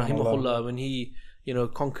 rahimahullah, when he,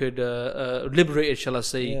 conquered, liberated, shall I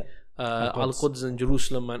say, Al-Quds and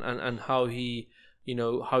Jerusalem, and how he,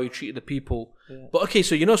 how he treated the people. Yeah. But okay,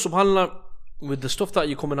 so subhanallah, with the stuff that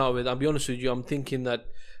you're coming out with, I'll be honest with you, I'm thinking that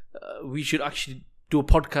we should actually do a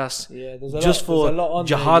podcast just for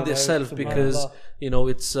jihad itself, because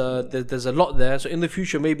it's there's a lot there. So in the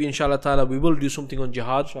future, maybe inshallah ta'ala, we will do something on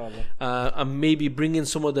jihad, and maybe bring in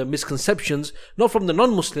some of the misconceptions, not from the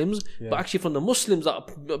non-Muslims, but actually from the Muslims that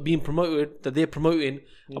are being promoted, that they're promoting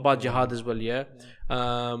about jihad as well.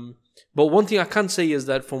 But one thing I can say is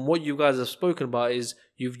that from what you guys have spoken about is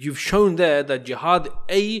you've shown there that jihad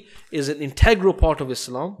A is an integral part of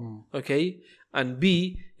Islam, okay, and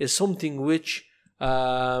B is something which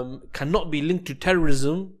cannot be linked to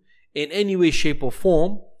terrorism in any way, shape or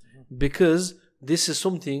form, because this is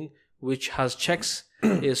something which has checks,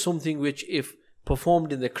 is something which, if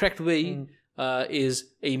performed in the correct way, is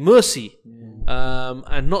a mercy,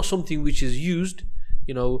 and not something which is used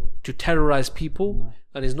to terrorize people,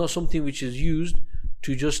 and is not something which is used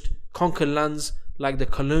to just conquer lands like the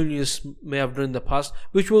colonialists may have done in the past,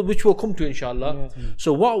 which we'll come to inshallah.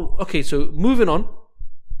 So moving on.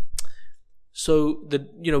 So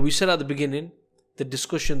we said at the beginning, the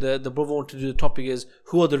discussion, the brother wanted to do the topic is,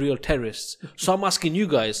 who are the real terrorists? So I'm asking you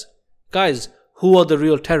guys, who are the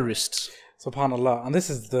real terrorists? Subhanallah, and this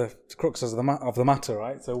is the crux of the matter,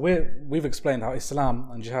 right? So we've explained how Islam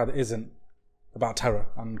and jihad isn't about terror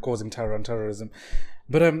and causing terror and terrorism,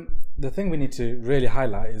 but the thing we need to really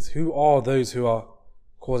highlight is, who are those who are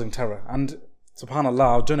causing terror? And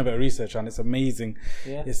subhanallah, I've done a bit of research and it's amazing.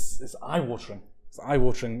 It's eye-watering. It's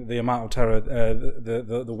eye-watering the amount of terror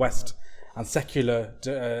the West and secular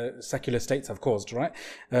states have caused, right?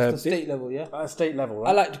 The state level, yeah? State level, right?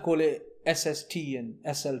 I like to call it SST and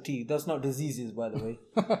SLT. That's not diseases, by the way.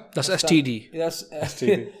 That's STD. That's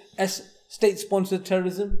STD. State-sponsored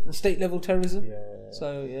terrorism and state-level terrorism.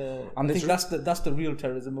 So and I think that's the real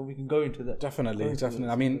terrorism, and we can go into that. Definitely.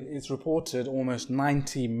 I mean, it's reported almost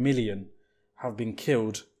 90 million have been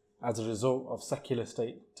killed as a result of secular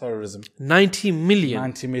state terrorism. 90 million?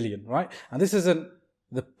 90 million, right? And this isn't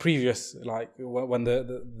the previous, like when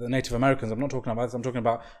the Native Americans, I'm not talking about this, I'm talking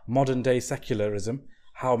about modern day secularism,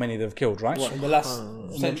 how many they've killed, right? What, in the last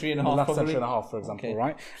century and a half? The last century and a half, for example,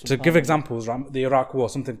 right? To give examples, right? The Iraq War,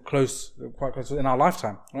 something quite close in our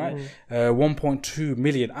lifetime, right? 1.2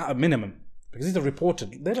 million at a minimum. Because these are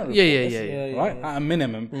reported. They don't report this, right? At a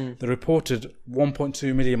minimum, the reported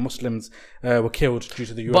 1.2 million Muslims were killed due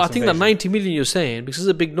to the US But I think invasion. that 90 million you're saying, because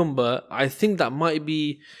it's a big number, I think that might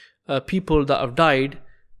be people that have died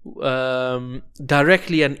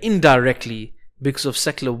directly and indirectly because of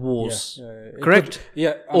secular wars. Correct?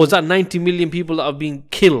 Or is that 90 million people that have been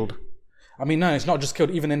killed? I mean, no, it's not just killed,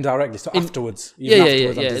 even indirectly. So afterwards.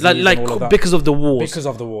 Like because of the wars. Because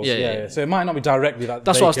of the wars, So it might not be directly that.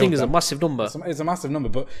 That's what I was thinking, is a massive number. It's a massive number,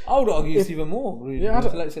 but I would argue it's even more, really.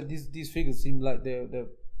 Like I said, these figures seem like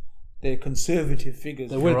they're conservative figures.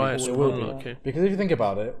 They will be. Okay. Because if you think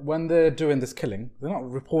about it, when they're doing this killing, they're not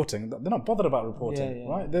reporting. They're not bothered about reporting,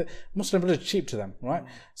 right? The Muslim blood is cheap to them, right?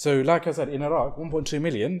 So, like I said, in Iraq, 1.2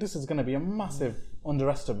 million. This is going to be a massive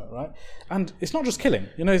underestimate, right? And it's not just killing.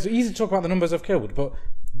 It's easy to talk about the numbers of killed, but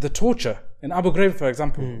the torture in Abu Ghraib, for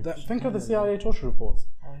example. Think of the CIA torture reports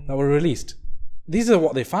that were released. These are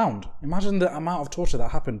what they found. Imagine the amount of torture that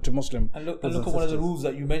happened to Muslim. And look at one of the rules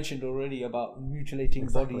that you mentioned already about mutilating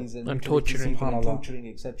bodies and torturing,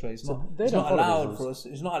 etc. It's not allowed for us.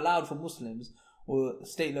 It's not allowed for Muslims or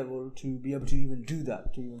state level to be able to even do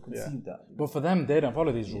that, to even conceive that. But for them, they don't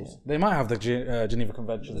follow these rules. They might have the Geneva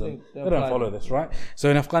Conventions. They don't follow this, right? So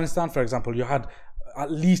in Afghanistan, for example, you had at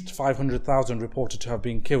least 500,000 reported to have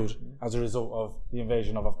been killed as a result of the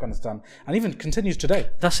invasion of Afghanistan, and even continues today.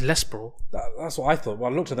 That's less, bro. That's what I thought.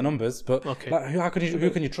 Well, I looked at the numbers, but who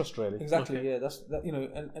can you trust, really? Exactly. That's that.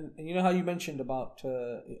 And you know how you mentioned about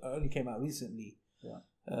it only came out recently.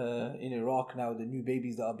 In Iraq now, the new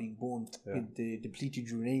babies that are being born with the depleted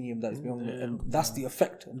uranium that is being, and that's the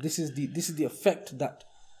effect. And this is the effect that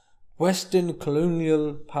Western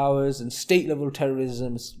colonial powers and state level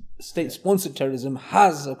terrorism, state-sponsored terrorism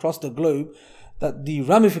has across the globe, that the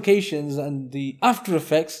ramifications and the after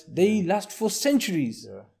effects, they last for centuries.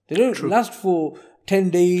 They don't last for 10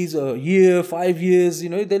 days, a year, 5 years,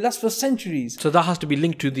 they last for centuries. So that has to be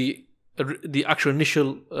linked to the actual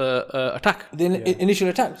initial attack. Initial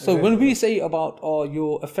attack. So when we say about,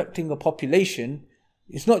 you're affecting a population,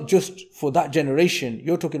 it's not just for that generation.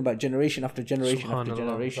 You're talking about generation after generation after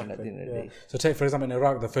generation at the end of the day. So take, for example, in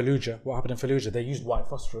Iraq, the Fallujah, what happened in Fallujah, they used white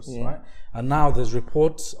phosphorus, right? And now there's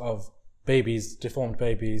reports of babies, deformed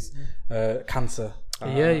babies, cancer.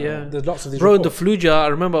 There's lots of these Bro, reports. the Fallujah, I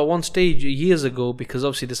remember at one stage years ago, because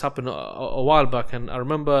obviously this happened a while back, and I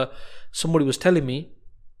remember somebody was telling me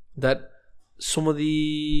that some of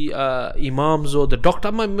the imams or the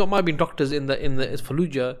doctor, might have been doctors in the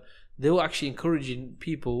Fallujah, they were actually encouraging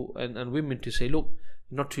people and women to say, look,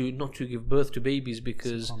 not to give birth to babies,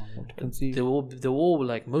 because they were all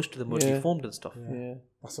like, most of them were deformed and stuff.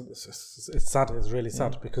 It's sad. It's really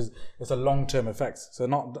sad because it's a long-term effects. So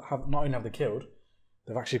not only have they killed,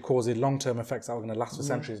 they've actually caused long-term effects that are going to last for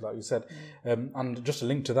centuries, like you said. And just to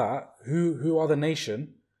link to that, who are the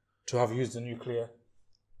nation to have used a nuclear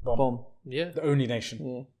bomb? The only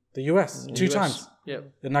nation. The US, two times.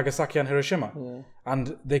 In Nagasaki and Hiroshima.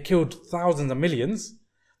 And they killed thousands and millions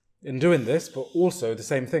in doing this, but also the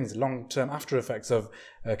same things, long-term after effects of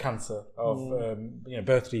cancer, of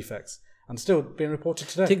birth defects, and still being reported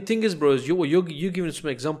today. Thing is, bros, you're giving some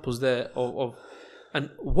examples there of,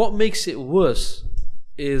 and what makes it worse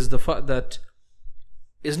is the fact that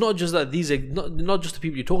it's not just that these are not just the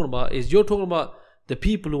people you're talking about, is you're talking about the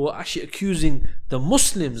people who are actually accusing the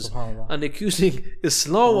Muslims and accusing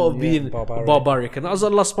Islam of being barbaric. And as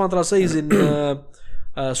Allah subhanahu wa ta'ala says in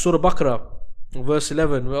Surah Baqarah, verse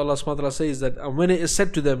 11, where Allah subhanahu wa ta'ala says that, and when it is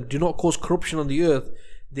said to them, do not cause corruption on the earth,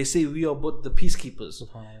 they say, we are but the peacekeepers.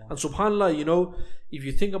 And subhanAllah, if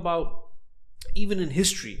you think about, even in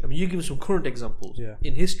history, I mean, you give some current examples.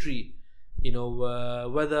 In history,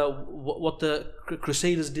 whether what the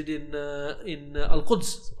Crusaders did in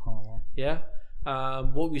Al-Quds.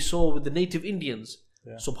 What we saw with the native Indians.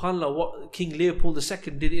 SubhanAllah, what King Leopold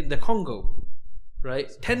II did in the Congo. Right?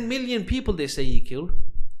 10 million people, they say he killed.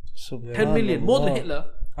 10 million, more than Hitler.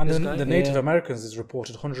 And the Native Americans is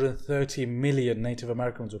reported 130 million Native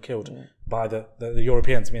Americans were killed by the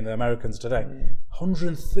Europeans, I mean the Americans today.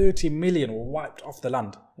 130 million were wiped off the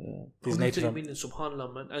land. These 130 million,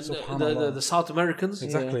 subhanAllah, man. And the South Americans.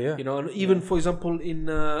 Exactly, and even, for example,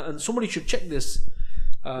 and somebody should check this.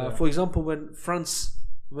 For example, when France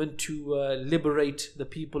went to liberate the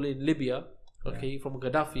people in Libya, from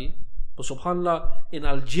Gaddafi, but subhanAllah, in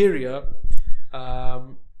Algeria,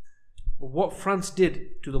 what France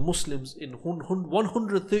did to the Muslims in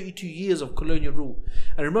 132 years of colonial rule.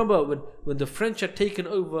 And remember, when the French had taken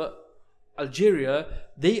over Algeria,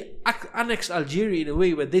 they annexed Algeria in a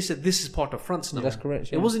way where they said, this is part of France now. That's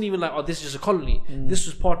correct. It wasn't even like, this is just a colony. This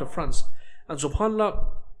was part of France. And subhanAllah,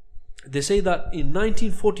 they say that in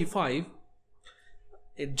 1945,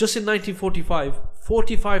 just in 1945,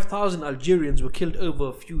 45,000 Algerians were killed over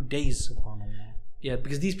a few days.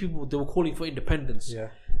 Because these people, they were calling for independence.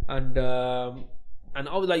 And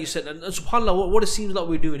like you said, and subhanAllah, what it seems like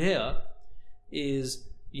we're doing here is,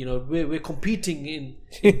 we're competing in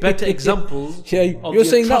better examples of you're the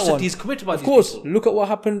saying atrocities that one. committed by these people. Of course, people. look at what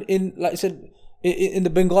happened like I said, in the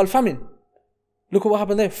Bengal famine. Look at what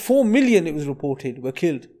happened there. 4 million, it was reported, were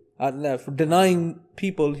killed for denying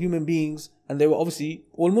people, human beings, and they were obviously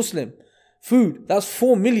all Muslim, food. That's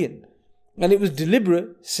 4 million. And it was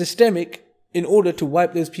deliberate, systemic, in order to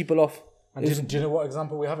wipe those people off. And do you know what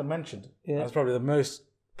example we haven't mentioned? That's probably the most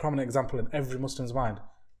prominent example in every Muslim's mind.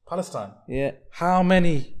 Palestine. How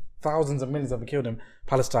many thousands of millions have been killed in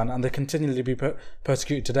Palestine, and they continually be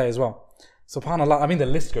persecuted today as well. SubhanAllah, I mean the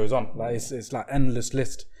list goes on. Like it's like endless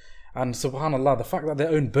list. And SubhanAllah, the fact that their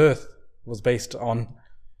own birth was based on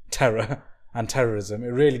terror and terrorism, it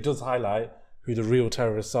really does highlight who the real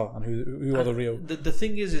terrorists are and who are the real. The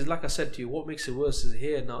thing is like I said to you, what makes it worse is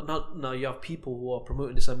here now you have people who are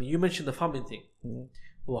promoting this. I mean, you mentioned the famine thing.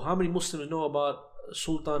 Well, how many Muslims know about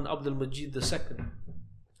Sultan Abdul Majid II,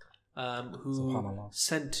 who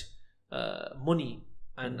sent money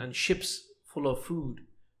and ships full of food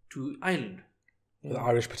to Ireland? The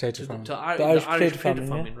Irish potato famine. The Irish potato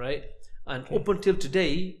famine, right? And up until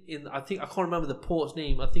today, I can't remember the port's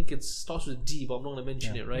name. I think it starts with D, but I'm not going to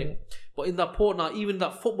mention it, right? But in that port now, even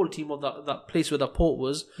that football team of that place where that port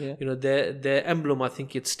was, their emblem, I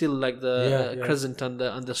think it's still like the crescent and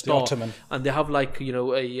the star, the Ottoman. And they have like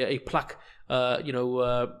a plaque,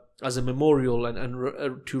 as a memorial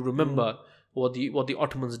and to remember what the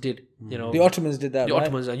Ottomans did. You know, The Ottomans did that. the right?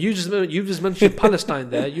 Ottomans. And you just mentioned Palestine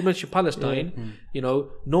there. You mentioned Palestine. You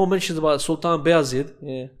know, no one mentions about Sultan Bayezid,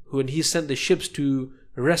 Yeah. when he sent the ships to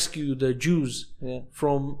rescue the Jews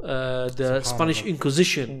from the Spanish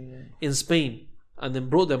Inquisition in Spain, and then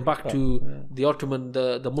brought them back to the Ottoman,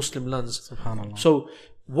 the Muslim lands. SubhanAllah. So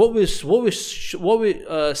what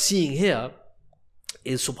we're seeing here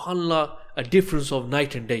is, subhanallah, a difference of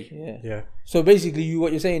night and day. Yeah. Yeah. So basically,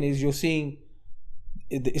 what you're saying is you're seeing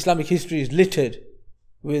the Islamic history is littered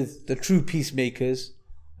with the true peacemakers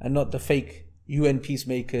and not the fake UN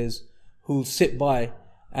peacemakers who sit by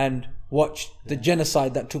and watch the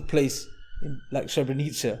genocide that took place in like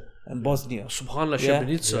Srebrenica and Bosnia. Subhanallah, Yeah.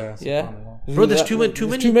 Srebrenica. Yeah. SubhanAllah. Bro, there's too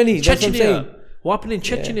many. That's what I'm saying. Chechnya. What happened in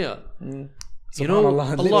Chechnya? You know,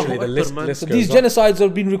 SubhanAllah, Allahu literally, the Akbar, list- man. list So goes these on. genocides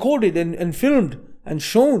have been recorded and filmed and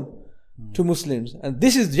shown to Muslims, and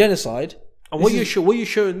this is genocide. And what you're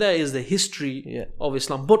showing there is the history of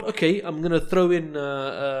Islam. But okay, I'm gonna throw in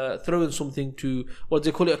something to, what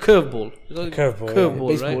do they call it, a curveball. Curveball,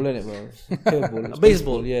 Baseball, right? innit, bro? Curveball. It's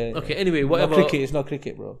Baseball. yeah. Okay. Anyway, Not whatever. cricket. It's not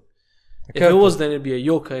cricket, bro. If it was, then it'd be a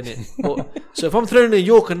Yorker, innit? But, so if I'm throwing a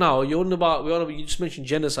Yorker now, you just mentioned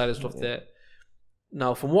genocide and stuff there.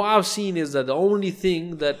 Now, from what I've seen, is that the only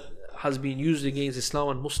thing that has been used against Islam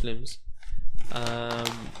and Muslims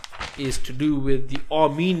is to do with the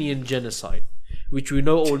Armenian genocide, which we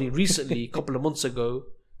know only recently, a couple of months ago,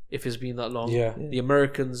 if it's been that long. The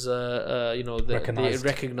Americans, they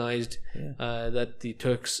recognized that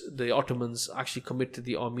the Ottomans actually committed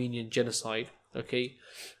the Armenian genocide. Okay,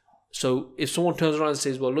 so if someone turns around and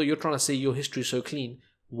says, "Well, look, you're trying to say your history is so clean,"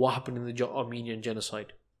 what happened in the Armenian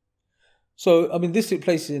genocide? So, I mean, this took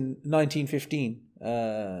place in 1915,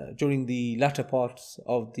 during the latter parts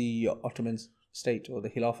of the Ottoman state or the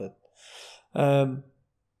Khilafat.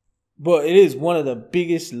 But it is one of the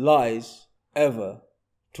biggest lies ever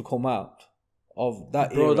to come out of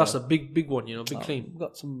that era. Bro, that's a big one, big claim. We've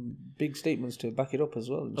got some big statements to back it up as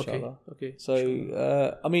well, inshallah. Okay.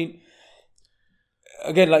 So, I mean,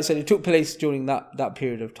 again, like I said, it took place during that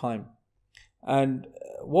period of time. And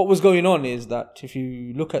what was going on is that if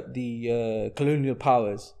you look at the colonial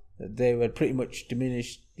powers, they were pretty much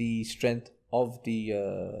diminished the strength of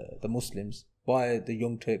the Muslims by the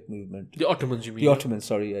Young Turk movement. The Ottomans, you mean? The Ottomans,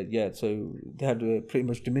 sorry, yeah. So they had pretty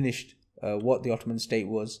much diminished what the Ottoman state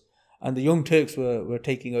was, and the Young Turks were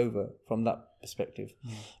taking over from that perspective.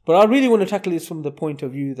 But I really want to tackle this from the point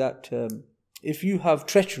of view that if you have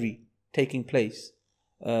treachery taking place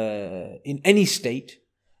in any state,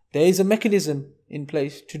 there is a mechanism in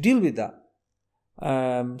place to deal with that.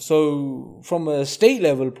 So from a state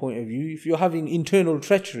level point of view, if you're having internal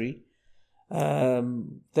treachery,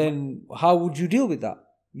 then how would you deal with that?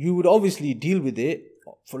 You would obviously deal with it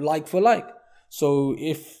for like. So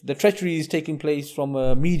if the treachery is taking place from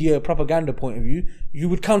a media propaganda point of view, you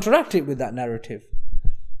would counteract it with that narrative.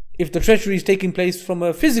 If the treachery is taking place from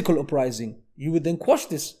a physical uprising, you would then quash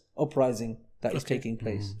this uprising that is taking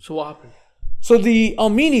place. So what happened? So the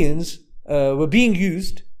Armenians were being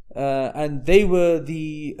used, and they were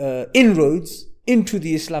the inroads into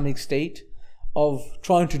the Islamic State of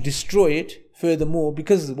trying to destroy it furthermore,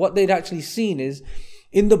 because what they'd actually seen is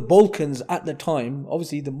in the Balkans at the time,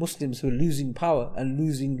 obviously the Muslims were losing power and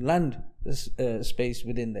losing land space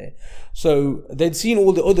within there. So they'd seen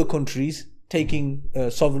all the other countries taking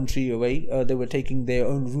sovereignty away. They were taking their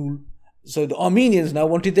own rule. So the Armenians now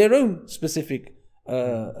wanted their own specific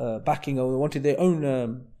backing, or wanted their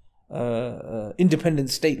own independent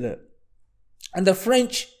statelet. And the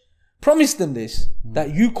French promised them this,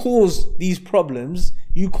 that you cause these problems,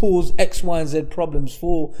 you cause X, Y, and Z problems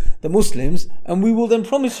for the Muslims, and we will then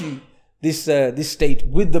promise you this state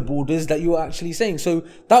with the borders that you are actually saying. So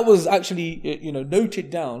that was actually noted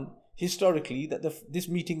down historically, that this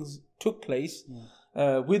meetings took place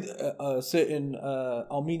with a certain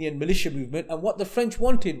Armenian militia movement, and what the French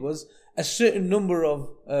wanted was a certain number of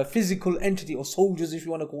physical entity, or soldiers if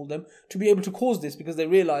you want to call them, to be able to cause this, because they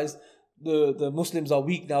realized the Muslims are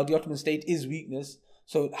weak now, the Ottoman state is weakness,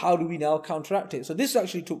 so how do we now counteract it? So this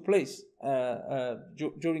actually took place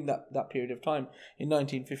during that period of time in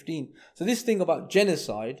 1915. So this thing about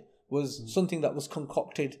genocide was something that was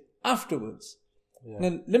concocted afterwards.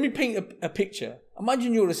 Now, let me paint a picture.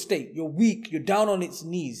 Imagine you're a state, you're weak, you're down on its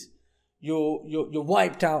knees, you're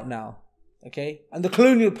wiped out now, okay? And the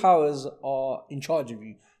colonial powers are in charge of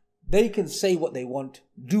you. They can say what they want,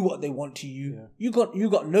 do what they want to you. You got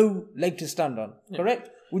no leg to stand on,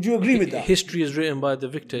 correct? Would you agree with that? History is written by the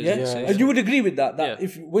victors. And you would agree with that?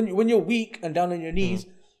 If when you're weak and down on your knees,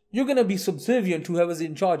 you're going to be subservient to whoever's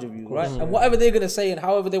in charge of you, right? And whatever they're going to say and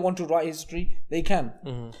however they want to write history, they can.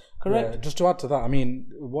 Correct? Yeah, just to add to that, I mean,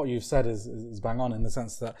 what you've said is bang on in the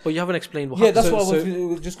sense that... But you haven't explained what happened. That's what I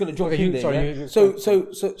was just going to jump in there. Sorry,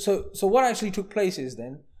 So what actually took place is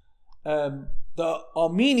then, the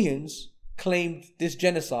Armenians claimed this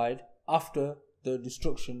genocide after the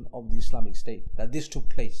destruction of the Islamic State, that this took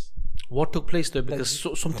place. What took place though?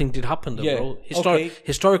 Because something did happen though, bro.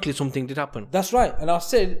 Historically, something did happen. That's right. And I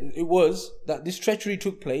said it was that this treachery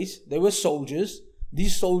took place. There were soldiers.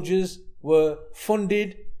 These soldiers were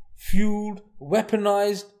funded, fueled,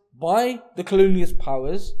 weaponized by the colonialist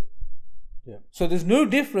powers. Yeah. So there's no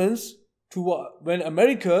difference to what when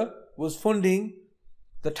America was funding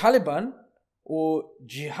the Taliban or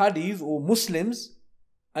jihadis or Muslims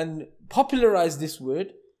and popularized this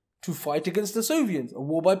word to fight against the Soviets. A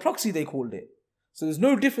war by proxy, they called it. So there's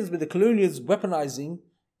no difference with the colonials weaponizing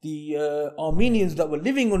the Armenians that were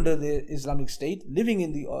living under the Islamic State, living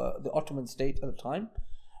in the Ottoman state at the time.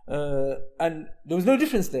 And there was no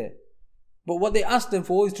difference there. But what they asked them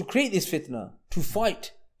for is to create this fitna, to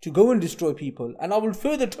fight, to go and destroy people. And I will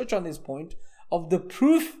further touch on this point of the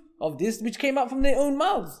proof of this, which came out from their own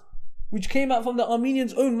mouths, which came out from the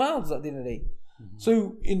Armenians' own mouths at the end of the day.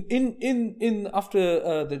 So in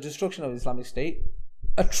after the destruction of the Islamic State,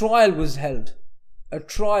 a trial was held. A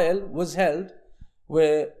trial was held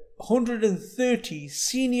where 130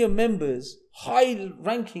 senior members,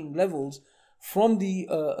 high-ranking levels from the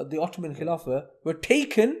Ottoman Khilafah were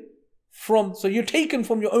taken from. So you're taken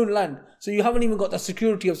from your own land. So you haven't even got the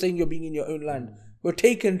security of saying you're being in your own land. Were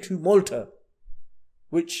taken to Malta,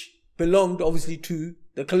 which belonged obviously to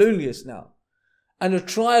the colonialists now, and a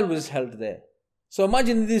trial was held there. So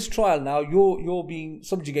imagine this trial now, you're being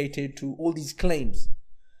subjugated to all these claims.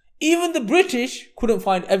 Even the British couldn't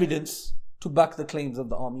find evidence to back the claims of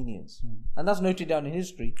the Armenians. And that's noted down in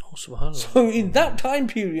history. Oh, subhanAllah. So in that time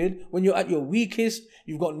period, when you're at your weakest,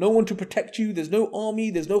 you've got no one to protect you, there's no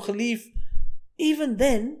army, there's no Khalif. Even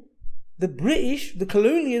then, the British, the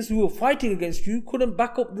colonialists who were fighting against you couldn't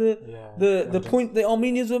back up the point the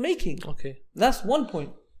Armenians were making. Okay. That's one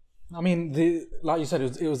point. I mean, like you said,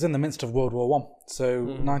 it was in the midst of World War One. So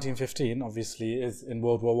 1915, obviously, is in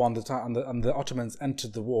World War One, and the Ottomans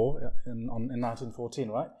entered the war in 1914,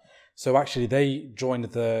 right? So actually, they joined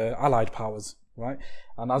the Allied powers, right?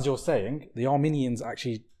 And as you're saying, the Armenians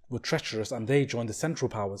actually were treacherous, and they joined the Central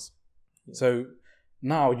powers. Yeah. So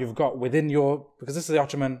now you've got within because this is the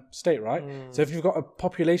Ottoman state, right? So if you've got a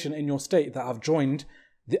population in your state that have joined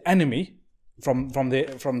the enemy from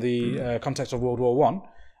the context of World War One.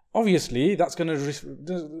 Obviously, it's going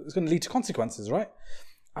to lead to consequences, right?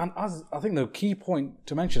 And as I think the key point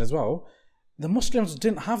to mention as well, the Muslims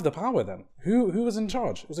didn't have the power then. Who was in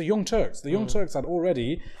charge? It was the Young Turks. The Young Turks had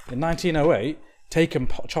already, in 1908, taken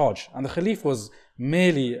charge. And the Khalif was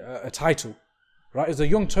merely a title, right? It was the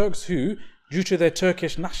Young Turks who, due to their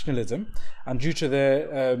Turkish nationalism and due to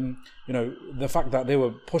their, the fact that they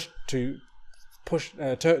were pushed to push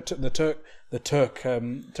the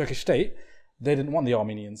Turkish state, they didn't want the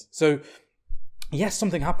Armenians. So, yes,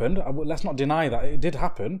 something happened. Let's not deny that it did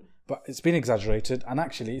happen, but it's been exaggerated. And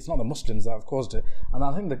actually, it's not the Muslims that have caused it. And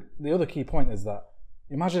I think the other key point is that,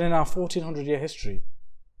 imagine in our 1400-year history,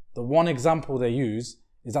 the one example they use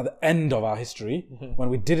is at the end of our history,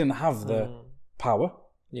 when we didn't have the power.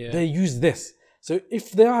 Yeah. They used this. So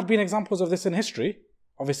if there had been examples of this in history,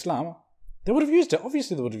 of Islam, they would have used it.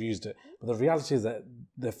 Obviously, they would have used it. But the reality is that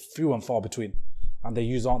they're few and far between. And they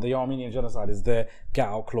use the Armenian genocide as their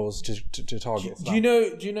get-out clause to target Islam.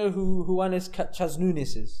 Do you know who Anis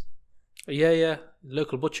Chaznunis is? Yeah.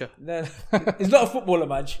 Local butcher. No, he's not a footballer,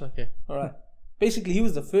 man. Okay. All right. Basically, he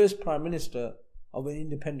was the first prime minister of an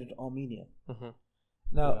independent Armenia.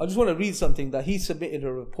 Now, I just want to read something that he submitted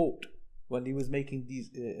a report when he was making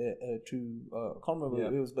these I can't remember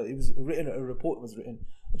what it was, but it was written. A report was written.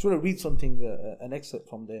 I just want to read something, an excerpt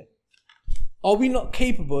from there. Are we not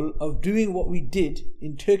capable of doing what we did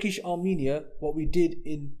in Turkish Armenia, what we did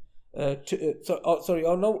in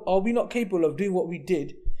are we not capable of doing what we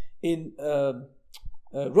did in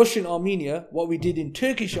Russian Armenia, what we did in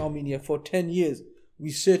Turkish Armenia for 10 years?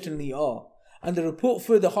 We certainly are. And the report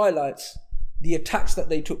further highlights the attacks that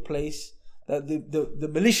they took place, the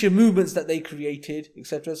militia movements that they created,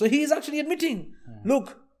 etc. So he is actually admitting,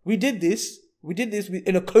 look, we did this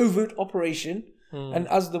in a covert operation. And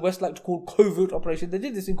as the West like to call covert operations, they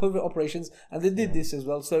did this in covert operations, and they did this as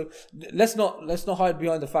well. So let's not hide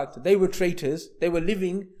behind the fact that they were traitors. They were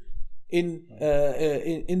living in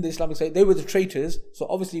the Islamic State. They were the traitors. So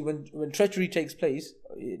obviously, when treachery takes place,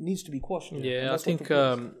 it needs to be quashed. Yeah, I think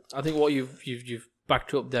what you've backed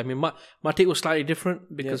it up there. I mean, my take was slightly different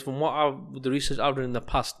because from the research I've done in the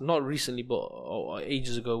past, not recently but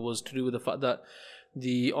ages ago, was to do with the fact that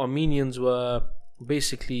the Armenians were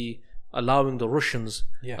basically allowing the Russians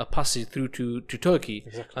a passage through to Turkey,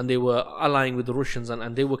 and they were allying with the Russians,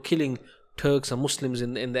 and they were killing Turks and Muslims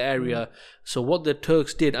in the area. So what the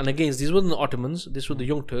Turks did, and again, these weren't the Ottomans, this were the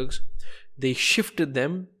Young Turks, they shifted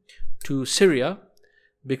them to Syria,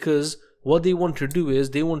 because what they wanted to do is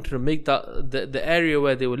they wanted to make that the area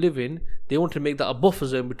where they were living, they wanted to make that a buffer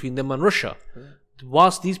zone between them and Russia.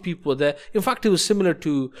 Whilst these people were there, in fact, it was similar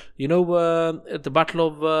to, you know, at the Battle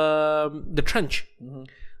of the Trench,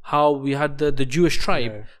 how we had the Jewish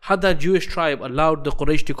tribe. Had that Jewish tribe allowed the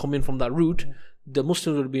Quraysh to come in from that route, the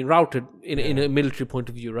Muslims would have been routed in a military point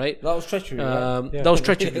of view, right? That was treachery, right? That was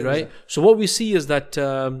treachery, right? So what we see is that,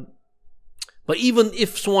 but even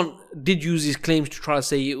if someone did use these claims to try to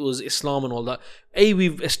say it was Islam and all that, A,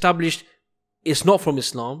 we've established it's not from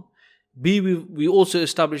Islam. B, we also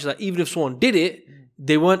established that even if someone did it,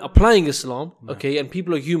 they weren't applying Islam, okay? And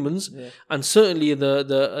people are humans. And certainly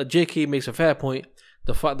the JK makes a fair point.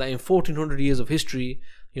 The fact that in 1400 years of history,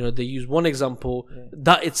 you know, they use one example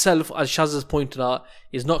that itself, as Shaz has pointed out,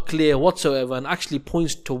 is not clear whatsoever, and actually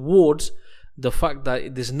points towards the fact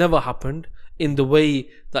that this never happened in the way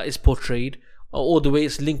that is portrayed, or the way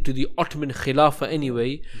it's linked to the Ottoman Khilafah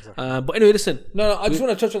anyway. But anyway, listen. No, I just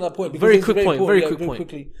want to touch on that point. Very quick point. Very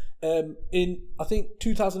quickly. In, I think,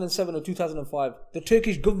 2007 or 2005, the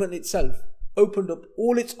Turkish government itself opened up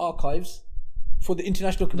all its archives for the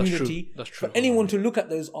international community. That's true. For anyone to look at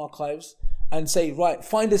those archives and say, right,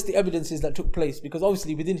 find us the evidences that took place. Because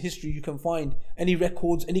obviously within history you can find any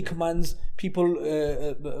records, any commands, people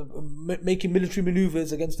making military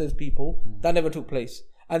maneuvers against those people. That never took place.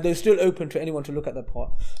 And they're still open to anyone to look at that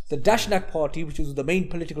part. The Dashnak party, which was the main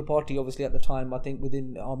political party obviously at the time, I think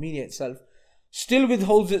within Armenia itself, still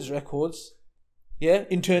withholds its records,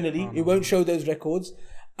 internally. It won't show those records.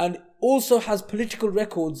 And also has political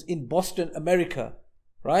records in Boston, America,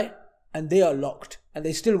 right? And they are locked. And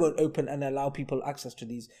they still won't open and allow people access to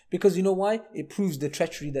these. Because you know why? It proves the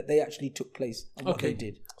treachery that they actually took place and what they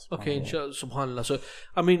did. Okay, subhanAllah. So,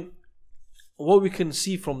 I mean, what we can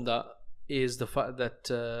see from that is the fact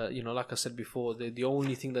that, you know, like I said before, the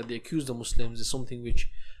only thing that they accuse the Muslims is something which,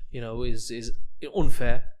 you know, is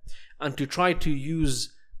unfair. And to try to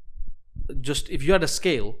use, just, if you had a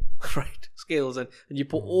scale, right, scales, and you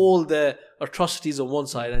put all the atrocities on one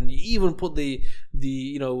side, and you even put the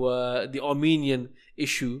Armenian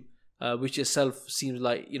issue, which itself seems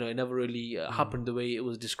like, you know, it never really happened the way it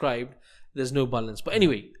was described, there's no balance. But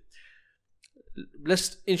anyway,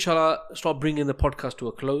 let's inshallah start bringing the podcast to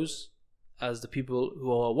a close, as the people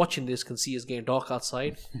who are watching this can see it's getting dark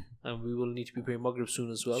outside, and we will need to be praying Maghrib soon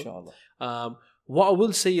as well. Inshallah. What I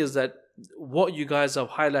will say is that what you guys have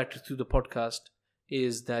highlighted through the podcast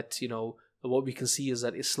is that, you know, what we can see is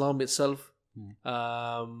that Islam itself,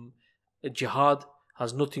 Jihad,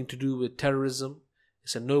 has nothing to do with terrorism.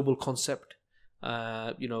 It's a noble concept.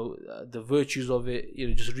 You know, the virtues of it, you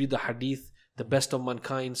know, just read the hadith, the best of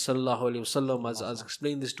mankind, sallallahu alaihi wasallam, has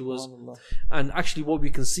explained this to us. And actually what we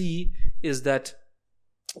can see is that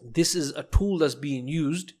this is a tool that's being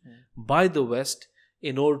used by the West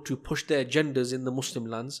in order to push their agendas in the Muslim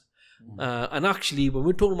lands. And actually, when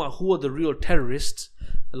we're talking about who are the real terrorists,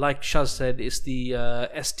 like Shaz said, it's the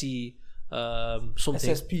ST something.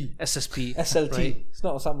 SSP. SLT. Right? It's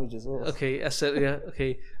not a sandwich as well. Okay,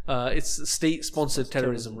 okay. It's state-sponsored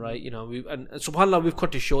terrorism, right? You know, and subhanAllah, we've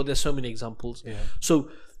cut it short. There's so many examples. So,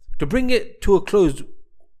 to bring it to a close,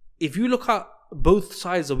 if you look at both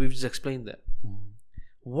sides that we've just explained there,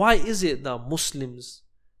 why is it that Muslims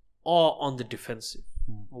are on the defensive?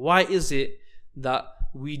 Why is it that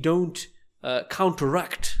we don't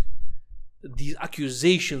counteract these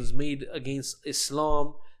accusations made against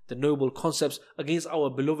Islam, the noble concepts, against our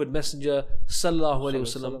beloved Messenger sallallahu alaihi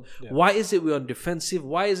wasallam? Why is it we're on defensive?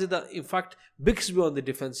 Why is it that, in fact, because we're on the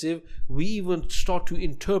defensive, we even start to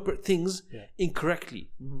interpret things incorrectly?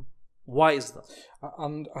 Why is that?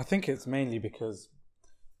 And I think it's mainly because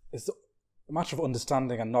it's a matter of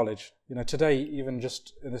understanding and knowledge. You know, today, even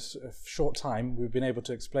just in this short time, we've been able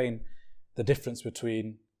to explain the difference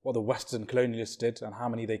between what the Western colonialists did and how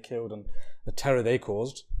many they killed and the terror they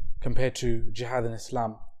caused, compared to Jihad in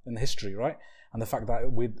Islam in history, right? And the fact that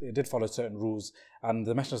it did follow certain rules. And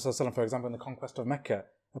the Messenger sallallahu alaihi wasallam, for example, in the conquest of Mecca,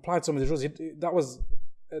 applied some of these rules.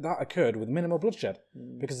 That occurred with minimal bloodshed,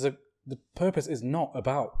 because the purpose is not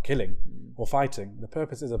about killing or fighting. The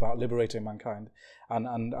purpose is about liberating mankind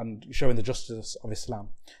and showing the justice of Islam.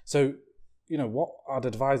 So, what I'd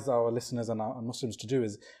advise our listeners and our Muslims to do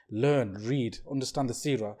is learn, read, understand the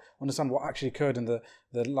seerah, understand what actually occurred in the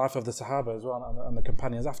life of the Sahaba as well and the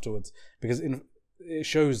companions afterwards, because it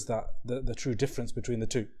shows that the true difference between the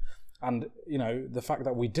two. And, the fact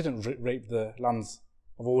that we didn't rape the lands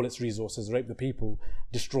of all its resources, rape the people,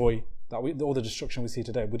 destroy, all the destruction we see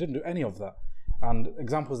today, we didn't do any of that. And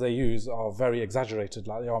examples they use are very exaggerated,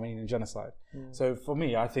 like the Armenian genocide. So for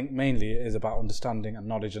me, I think mainly it is about understanding and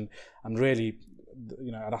knowledge, and really,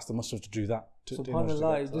 I'd ask the Muslims to do that.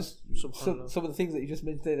 SubhanAllah, just some of the things that you just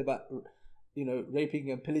mentioned about, raping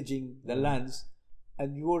and pillaging the lands,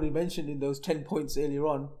 and you already mentioned in those 10 points earlier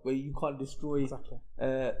on where you can't destroy,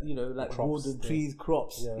 like crops, wood and trees,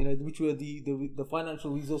 crops, which were the financial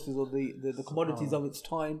resources or the commodities of its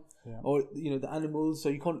time, or the animals. So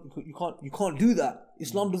you can't do that.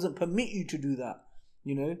 Islam doesn't permit you to do that.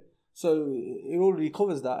 So it already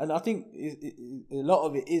covers that, and I think a lot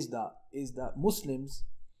of it is that Muslims,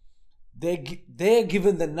 they're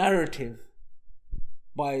given the narrative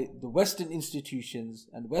by the Western institutions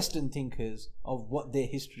and Western thinkers of what their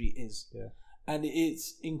history is. And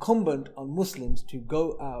it's incumbent on Muslims to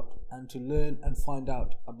go out and to learn and find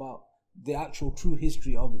out about the actual true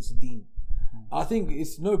history of its deen. I think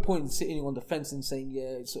it's no point in sitting on the fence and saying,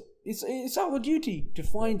 it's our duty to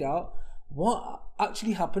find out what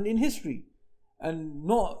actually happened in history, and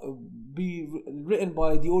not be written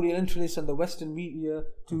by the Orientalists and the Western media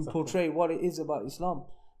to portray what it is about Islam.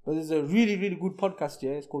 But there's a really, really good podcast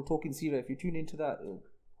here. It's called Talking Deen. If you tune into that, it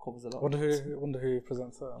covers a lot. Wonder who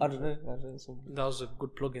presents that. I don't know. That was a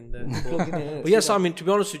good plug in there. But yes, I mean, to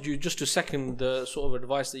be honest with you, just to second the sort of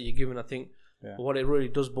advice that you're giving, I think what it really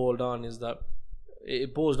does boil down is that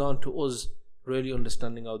it boils down to us really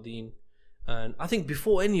understanding our deen. And I think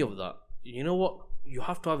before any of that, you know what you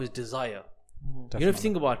have to have is desire. If you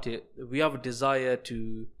think about it, we have a desire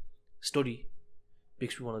to study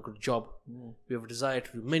because we want a good job. We have a desire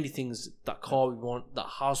to do many things. That car we want, that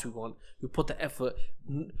house we want, we put the effort.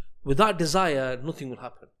 Without desire, nothing will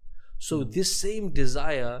happen. So this same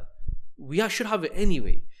desire, we should have it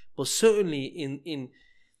anyway. But certainly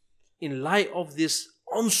in light of this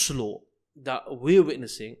onslaught that we're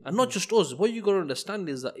witnessing, and not just us, what you got to understand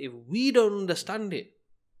is that if we don't understand it,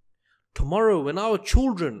 tomorrow when our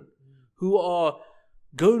children who are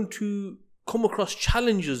going to come across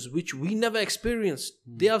challenges which we never experienced,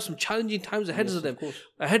 they have some challenging times ahead of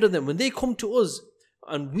them. When they come to us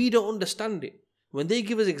and we don't understand it, when they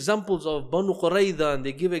give us examples of Banu Qurayza and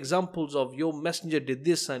they give examples of your messenger did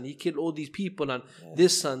this and he killed all these people and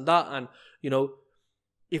this and that, and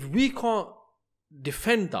if we can't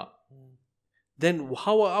defend that, then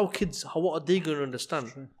how are our kids, what are they going to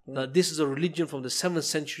understand? That this is a religion from the 7th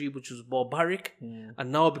century which was barbaric,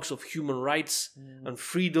 and now because of human rights and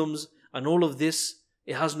freedoms and all of this,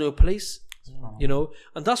 it has no place.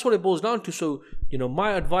 And that's what it boils down to. So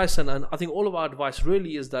my advice, and I think all of our advice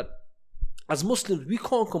really, is that as Muslims we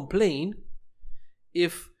can't complain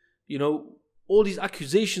if all these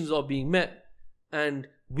accusations are being met and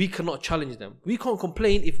we cannot challenge them. We can't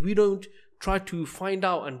complain if we don't try to find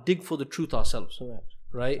out and dig for the truth ourselves.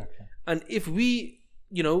 Right? Exactly. And if we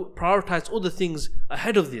prioritize other things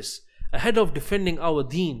ahead of this, ahead of defending our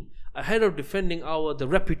deen, ahead of defending the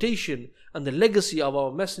reputation and the legacy of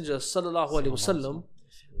our Messenger sallallahu alaihi wasallam,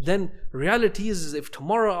 then reality is if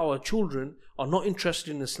tomorrow our children are not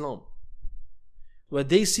interested in Islam, where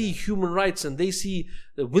they see human rights and they see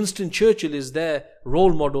that Winston Churchill is their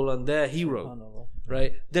role model and their hero,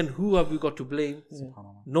 right? Then who have we got to blame?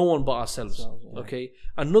 No one but ourselves. Okay.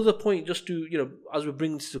 Another point, just to as we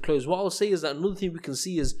bring this to close, what I'll say is that another thing we can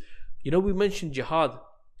see is, we mentioned jihad.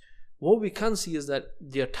 What we can see is that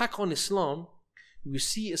the attack on Islam, we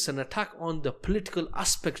see it's an attack on the political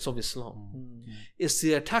aspects of Islam. It's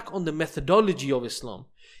the attack on the methodology of Islam.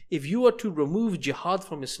 If you were to remove jihad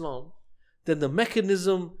from Islam, then the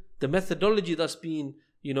mechanism, the methodology that's been,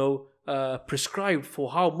 prescribed for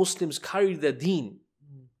how Muslims carry their deen,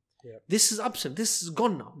 this is absent. This is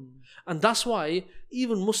gone now. And that's why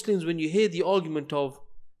even Muslims, when you hear the argument of,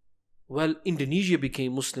 well, Indonesia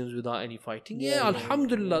became Muslims without any fighting.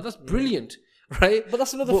 Alhamdulillah, that's brilliant, right? But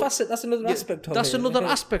that's another facet. That's another aspect of it. That's another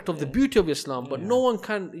aspect of the beauty of Islam. But no one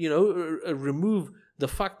can, remove the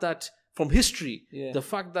fact that from history, the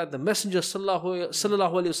fact that the Messenger sallallahu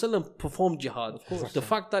alaihi wasallam performed jihad, the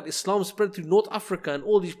fact that Islam spread through North Africa and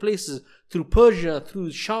all these places, through Persia,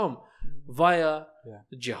 through Sham, via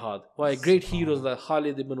jihad, via great heroes like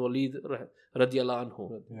Khalid ibn Walid radiallahu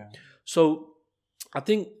anhu. So I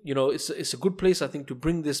think it's a good place, I think, to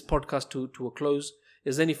bring this podcast to a close.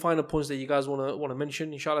 Is there any final points that you guys want to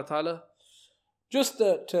mention, inshallah ta'ala? Just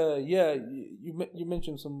that, you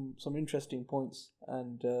mentioned some interesting points,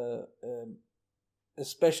 and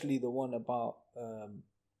especially the one about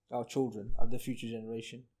our children and the future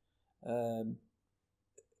generation.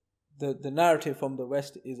 The narrative from the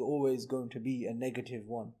West is always going to be a negative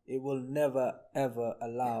one. It will never ever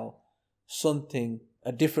allow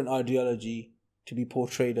a different ideology to be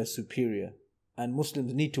portrayed as superior, and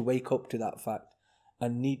Muslims need to wake up to that fact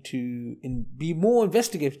and need to be more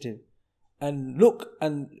investigative and look.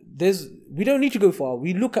 And we don't need to go far.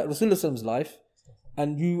 We look at Rasulullah's life,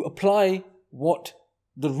 and you apply what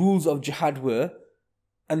the rules of jihad were,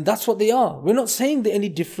 and that's what they are. We're not saying they're any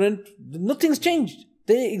different. Nothing's changed.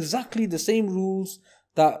 They're exactly the same rules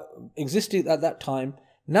that existed at that time.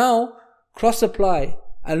 Now, cross-apply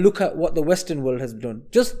and look at what the Western world has done.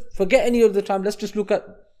 Just forget any other time. Let's just look at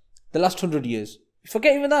the last 100 years.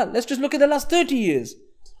 Forget even that. Let's just look at the last 30 years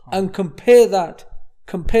and compare that.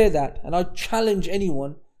 And I challenge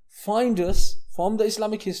anyone, find us from the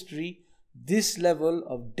Islamic history this level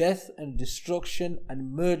of death and destruction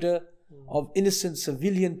and murder of innocent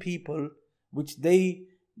civilian people, which they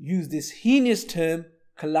use this heinous term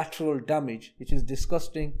collateral damage, which is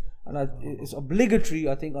disgusting. And it's obligatory,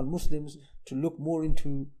 I think, on Muslims to look more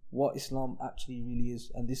into what Islam actually really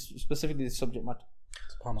is, and this specifically this subject matter.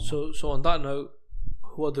 So on that note,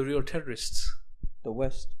 who are the real terrorists? The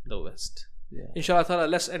West. Yeah. Inshallah ta'ala,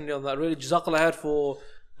 let's end on that. Really, Jazakallah khair for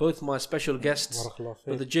both my special guests,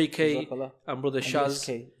 Brother JK and Brother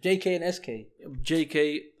Shaz. JK and SK.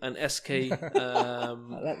 JK and SK. I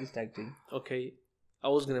like this tag team. Okay. I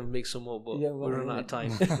was going to make some more, but we're running out of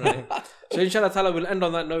time. Right? So inshallah ta'ala, we'll end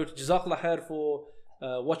on that note. Jazakallah khair for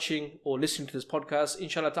watching or listening to this podcast.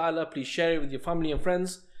 Inshallah ta'ala, please share it with your family and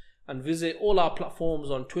friends, and visit all our platforms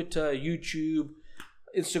on Twitter, YouTube,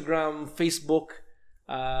 Instagram, Facebook,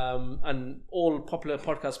 and all popular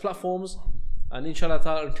podcast platforms. And inshallah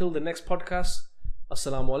ta'ala, until the next podcast,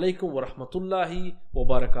 assalamu alaikum wa rahmatullahi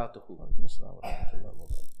wa barakatuhu.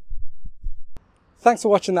 Thanks for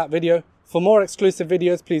watching that video. For more exclusive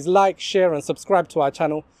videos, please like, share and subscribe to our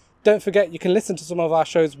channel. Don't forget you can listen to some of our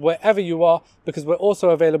shows wherever you are, because we're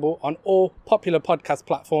also available on all popular podcast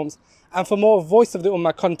platforms. And for more Voice of the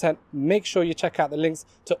Ummah content, make sure you check out the links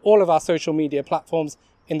to all of our social media platforms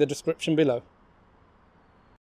in the description below.